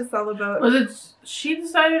decided not to sell the boat. Was it she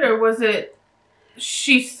decided, or was it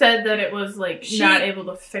she said that it was, like, not able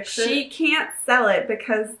to fix it? She can't sell it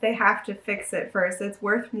because they have to fix it first. It's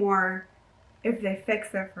worth more if they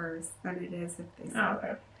fix it first than it is if they sell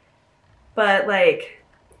it. But, like...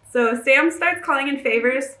 So Sam starts calling in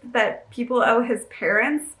favors that people owe his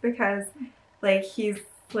parents because, like, he's,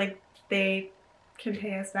 like, they can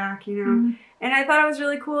pay us back, you know? And I thought it was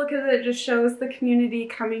really cool because it just shows the community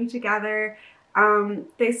coming together.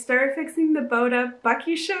 They start fixing the boat up.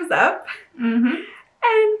 Bucky shows up. And,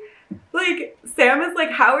 like, Sam is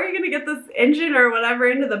like, how are you going to get this engine or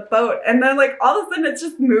whatever into the boat? And then, like, all of a sudden it's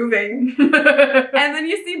just moving. And then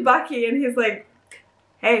you see Bucky and he's like,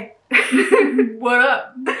 hey. What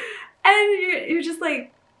up? And you're just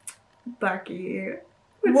like, Bucky,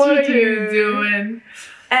 what are you doing?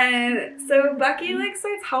 And so Bucky, like,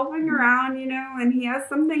 starts helping around, you know, and he has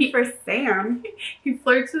something for Sam. He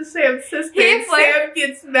flirts with Sam's sister and Sam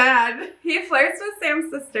gets mad. He flirts with Sam's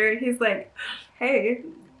sister. He's like, hey.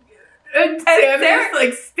 And Sam just,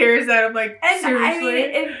 like, stares at him like,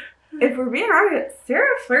 seriously? I mean, if we're being honest, Sarah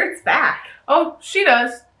flirts back. Oh, she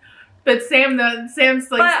does. But Sam's like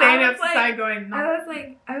standing up to the side going, no. I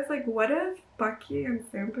was like, what if Bucky and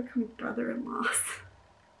Sam become brother-in-laws?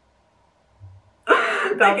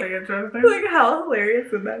 That'll be interesting. Like, how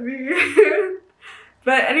hilarious would that be?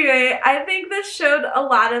 But anyway, I think this showed a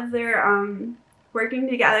lot of their working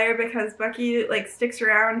together because Bucky, like, sticks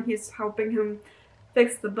around. He's helping him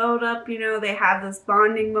fix the boat up, you know. They have this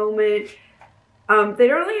bonding moment. They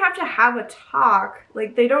don't really have to have a talk.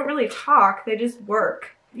 Like, they don't really talk. They just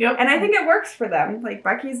work. Yep. And I think it works for them. Like,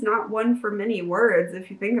 Bucky's not one for many words, if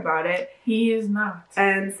you think about it. He is not.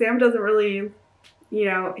 And Sam doesn't really, you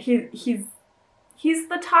know, he's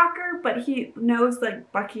the talker, but he knows,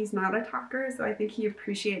 like, Bucky's not a talker, so I think he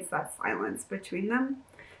appreciates that silence between them.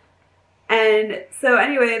 And so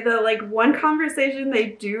anyway, the, like, one conversation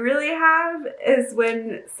they do really have is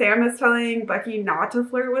when Sam is telling Bucky not to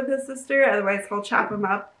flirt with his sister, otherwise he'll chop him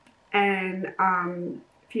up and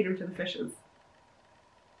feed him to the fishes.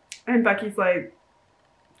 And Bucky's like,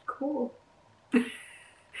 cool.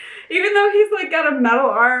 Even though he's, like, got a metal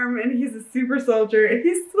arm and he's a super soldier,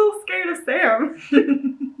 he's still scared of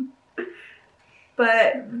Sam.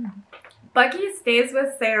 But Bucky stays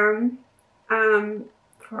with Sam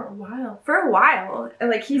for a while.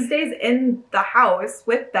 And, like, he stays in the house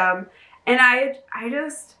with them. And I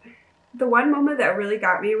just, the one moment that really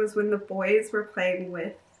got me was when the boys were playing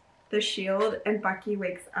with the shield and Bucky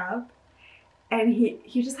wakes up. And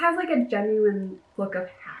he just has, like, a genuine look of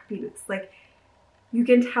happiness. Like, you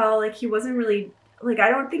can tell, like, he wasn't really, like, I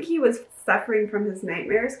don't think he was suffering from his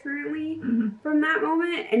nightmares currently from that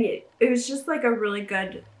moment. And it was just, like, a really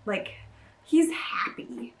good, like, he's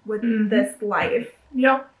happy with this life.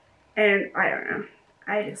 Yep. And I don't know.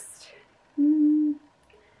 I just...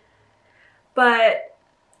 But,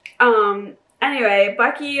 anyway,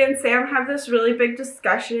 Bucky and Sam have this really big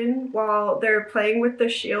discussion while they're playing with the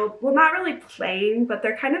shield. Well, not really playing, but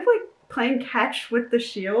they're kind of, like, playing catch with the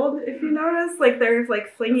shield, if you notice. Like, they're,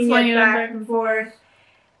 like, flinging it back and forth.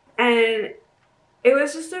 And it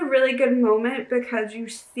was just a really good moment because you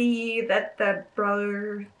see that the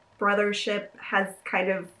brothership has kind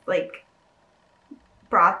of, like,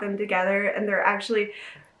 brought them together. And they're actually,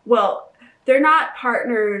 well, they're not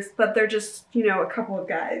partners, but they're just, you know, a couple of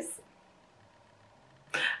guys.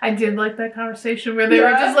 I did like that conversation where they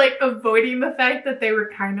were just like avoiding the fact that they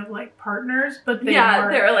were kind of like partners, but they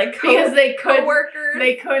weren't. They were like because they co-workers.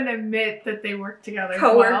 They couldn't admit that they worked together.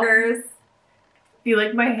 Co-workers. Well. Be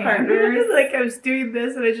like my hand. Partners. Like I was doing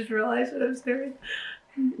this and I just realized what I was doing.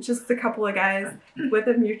 Just a couple of guys with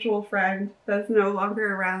a mutual friend that's no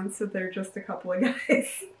longer around, so they're just a couple of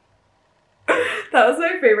guys. That was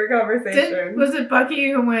my favorite conversation. Was it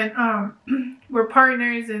Bucky who went, we're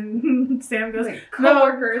partners, and Sam goes, like,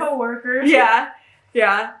 co-workers. No, co-workers. Yeah.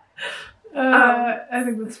 I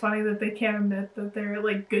think it's funny that they can't admit that they're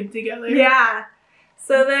like good together. Yeah.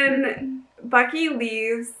 So then Bucky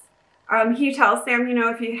leaves. He tells Sam, you know,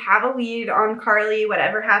 if you have a lead on Carly,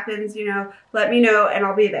 whatever happens, you know, let me know and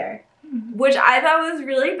I'll be there. Mm-hmm. Which I thought was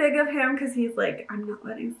really big of him because he's like, I'm not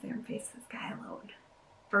letting Sam face this guy alone.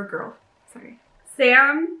 Or girl. Sorry.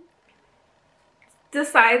 Sam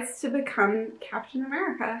decides to become Captain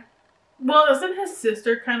America. Well, isn't his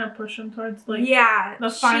sister kind of push him towards like the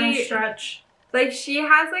final stretch? Like she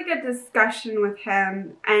has like a discussion with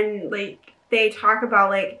him and like they talk about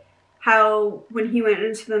like how when he went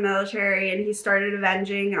into the military and he started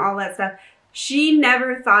avenging and all that stuff, she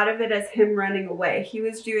never thought of it as him running away. He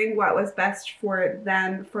was doing what was best for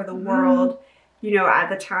them, for the world, you know, at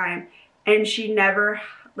the time. And she never,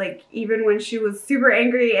 like, even when she was super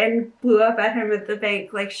angry and blew up at him at the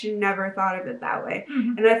bank, like, she never thought of it that way.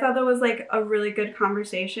 Mm-hmm. And I thought that was, like, a really good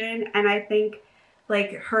conversation. And I think,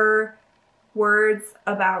 like, her words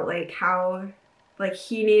about, like, how, like,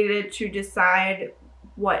 he needed to decide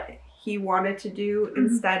what he wanted to do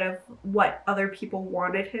instead of what other people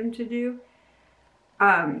wanted him to do.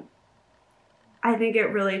 I think it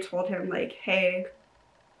really told him, like, hey,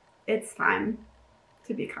 it's time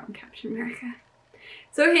to become Captain America.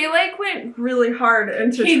 So he, like, went really hard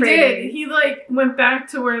into training. He did. He, like, went back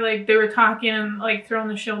to where, like, they were talking and, like, throwing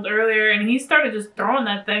the shield earlier, and he started just throwing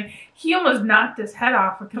that thing. He almost knocked his head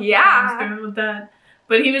off a couple times doing with that.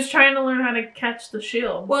 But he was trying to learn how to catch the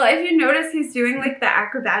shield. Well, if you notice, he's doing, like, the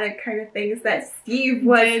acrobatic kind of things that Steve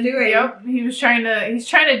was doing. Yep. He's trying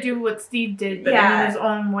to do what Steve did, but in his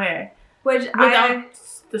own way. Which without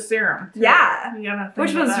the serum. Too. Yeah.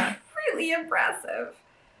 Which was really impressive.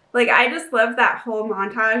 Like, I just loved that whole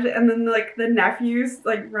montage. And then, like, the nephews,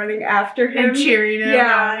 like, running after him. And cheering him.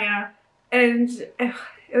 Yeah. And it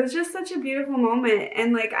was just such a beautiful moment.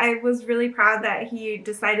 And, like, I was really proud that he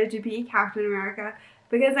decided to be Captain America.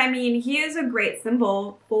 Because, I mean, he is a great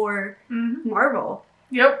symbol for Marvel.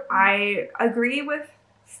 Yep. I agree with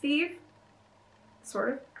Steve.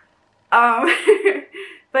 Sort of.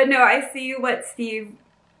 But no, I see what Steve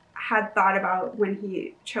had thought about when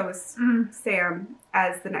he chose Sam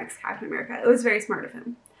as the next Captain America. It was very smart of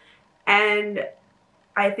him. And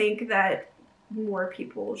I think that more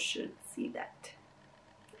people should see that.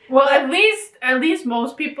 Well, at least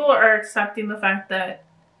most people are accepting the fact that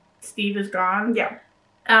Steve is gone. Yeah.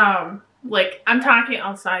 Like, I'm talking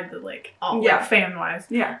outside the, like, fan-wise.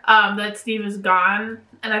 Yeah. That Steve is gone.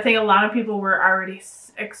 And I think a lot of people were already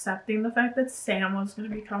accepting the fact that Sam was going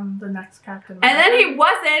to become the next Captain America. And then he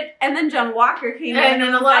wasn't. And then John Walker came in. And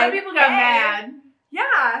then a lot of people got mad.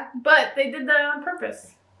 Yeah. But they did that on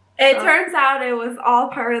purpose. It turns out it was all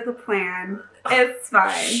part of the plan. It's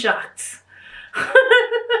fine. Shucks.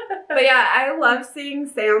 But yeah, I love seeing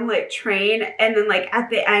Sam, like, train, and then, like, at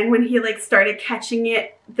the end when he, like, started catching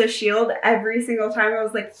the shield every single time, I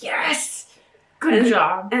was like, yes! Good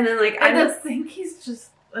job. And then, like, I just think he's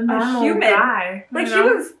just a normal human guy. Like, he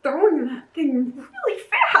was throwing that thing really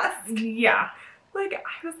fast. Yeah. Like,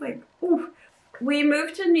 I was like, ooh. We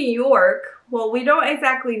moved to New York. Well, we don't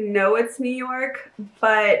exactly know it's New York,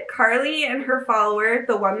 but Carly and her follower,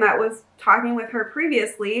 the one that was talking with her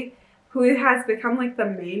previously, who has become, like, the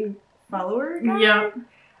main follower guy. Yeah.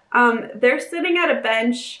 They're sitting at a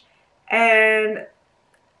bench and,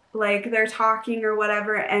 like, they're talking or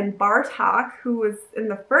whatever, and Bartok, who was in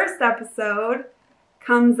the first episode,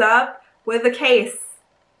 comes up with a case.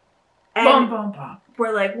 And boom, boom, boom.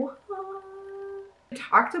 We're like, what?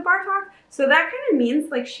 Talk to Bartok? So that kind of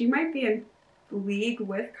means, like, she might be in league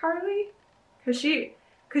with Carly? Because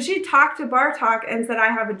she talked to Bartok and said, I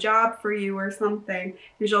have a job for you or something.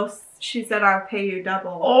 And she said, I'll pay you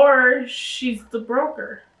double. Or she's the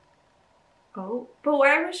broker. Oh. But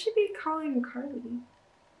why would she be calling Carly?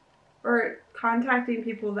 Or contacting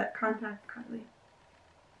people that contact Carly?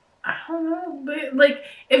 I don't know. But, like,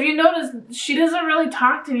 if you notice, she doesn't really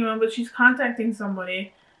talk to anyone, but she's contacting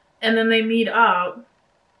somebody. And then they meet up.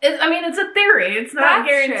 I mean, it's a theory. It's not a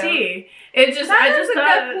guarantee. It's just, That's a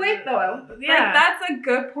good point, though. Yeah. Like, that's a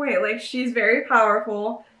good point. Like, she's very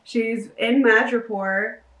powerful. She's in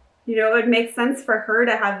Madripoor. You know, it would make sense for her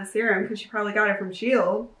to have the serum because she probably got it from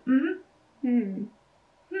S.H.I.E.L.D.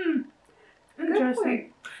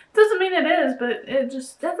 Interesting. Doesn't mean it is, but it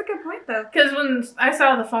just... That's a good point, though. Because when I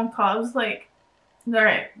saw the phone call, I was like,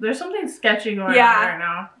 alright, there's something sketchy going on right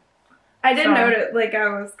now. I did note it, like, I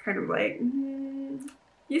was kind of like,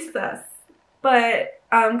 you sus. But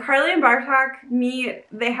Carly and Bartok meet,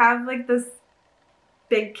 they have, like, this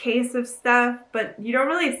big case of stuff, but you don't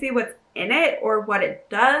really see what's in it or what it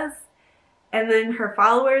does. And then her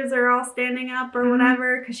followers are all standing up or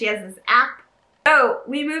whatever, because she has this app. So,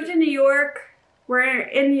 we moved to New York. We're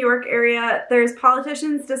in New York area. There's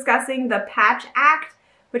politicians discussing the Patch Act,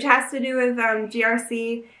 which has to do with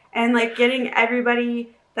GRC and like getting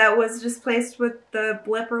everybody that was displaced with the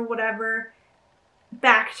blip or whatever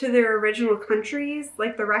back to their original countries,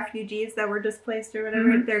 like the refugees that were displaced or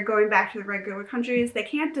whatever. They're going back to the regular countries. They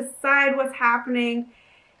can't decide what's happening.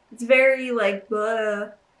 It's very like blah.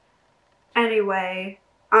 Anyway,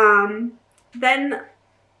 then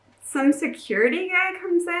some security guy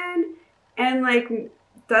comes in and like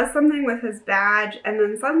does something with his badge, and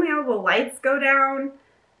then suddenly all the lights go down.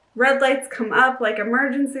 Red lights come up like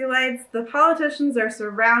emergency lights. The politicians are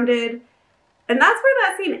surrounded. And that's where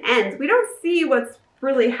that scene ends. We don't see what's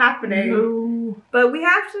really happening. No. But we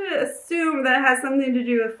have to assume that it has something to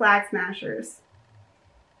do with flag smashers.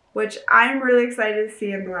 Which I'm really excited to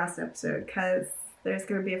see in the last episode because there's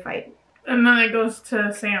going to be a fight. And then it goes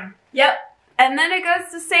to Sam. Yep. And then it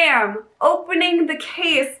goes to Sam opening the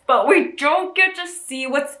case, but we don't get to see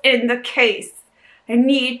what's in the case. I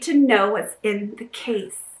need to know what's in the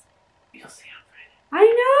case. You'll see on Friday. I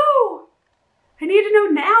know! I need to know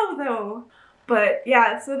now, though. But,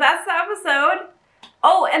 yeah, so that's the episode.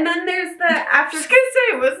 Oh, and then there's the after... I was gonna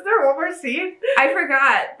say, was there one more scene? I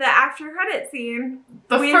forgot. The after credit scene.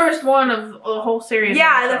 The first one of the whole series.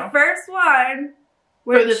 Yeah, the first one.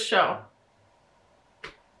 For this show.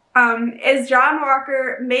 Is John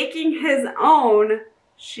Walker making his own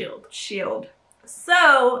shield.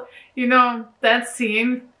 So, you know, that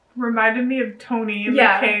scene reminded me of Tony in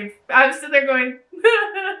the cave. I was sitting there going,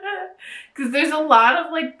 because there's a lot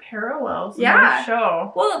of like parallels in the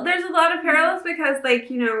show. Well, there's a lot of parallels because like,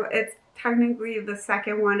 you know, it's technically the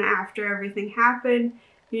second one after everything happened,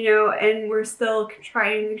 you know, and we're still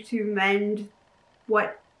trying to mend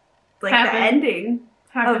what, like the ending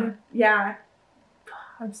of,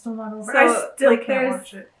 I'm still not over it. So, I still can't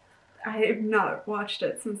watch it. I have not watched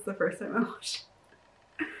it since the first time I watched it.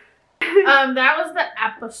 That was the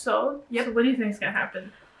episode. Yep. So what do you think is gonna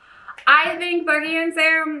happen? I think Bucky and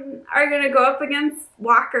Sam are gonna go up against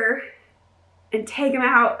Walker and take him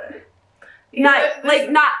out. Not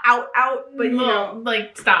out, but you know,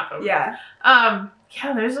 like stop him. Yeah.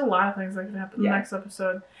 Yeah. There's a lot of things that can happen in the next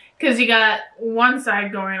episode because you got one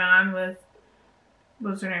side going on with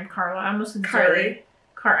what's her name, Carla. I almost said Carly.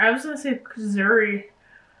 I was gonna say Zuri.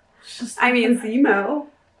 I mean Zemo.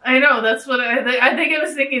 I know, that's what I think I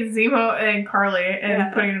was thinking Zemo and Carly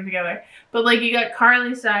and putting them together. But like you got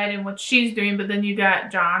Carly's side and what she's doing, but then you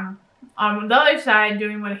got John on the other side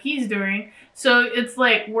doing what he's doing. So it's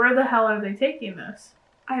like, where the hell are they taking this?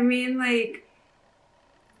 I mean, like,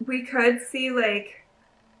 we could see like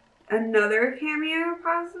another cameo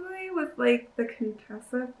possibly with like the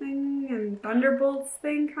Contessa thing and Thunderbolts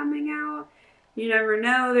thing coming out. You never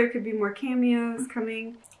know, there could be more cameos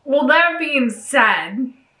coming. Well, that being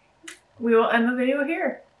said, we will end the video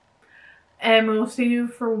here. And we'll see you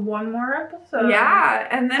for one more episode. Yeah,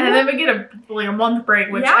 and then we get a month break,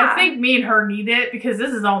 which I think me and her need it because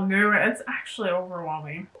this is all new and it's actually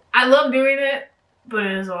overwhelming. I love doing it, but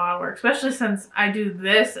it is a lot of work, especially since I do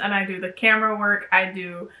this and I do the camera work, I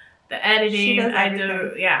do the editing, I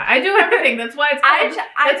do everything. That's why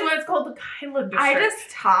it's called the Kyla District. I just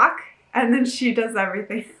talk and then she does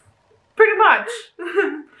everything. Pretty much.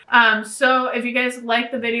 So if you guys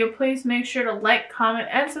like the video, please make sure to like, comment,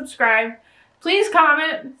 and subscribe. Please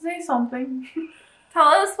comment, say something. Tell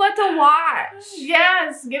us what to watch.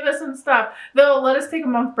 Yes, give us some stuff. Though, let us take a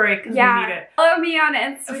month break because we need it. Follow me on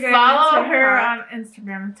Instagram. Follow her on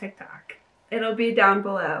Instagram and TikTok. It'll be down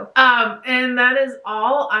below. And that is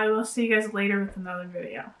all. I will see you guys later with another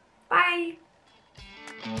video. Bye.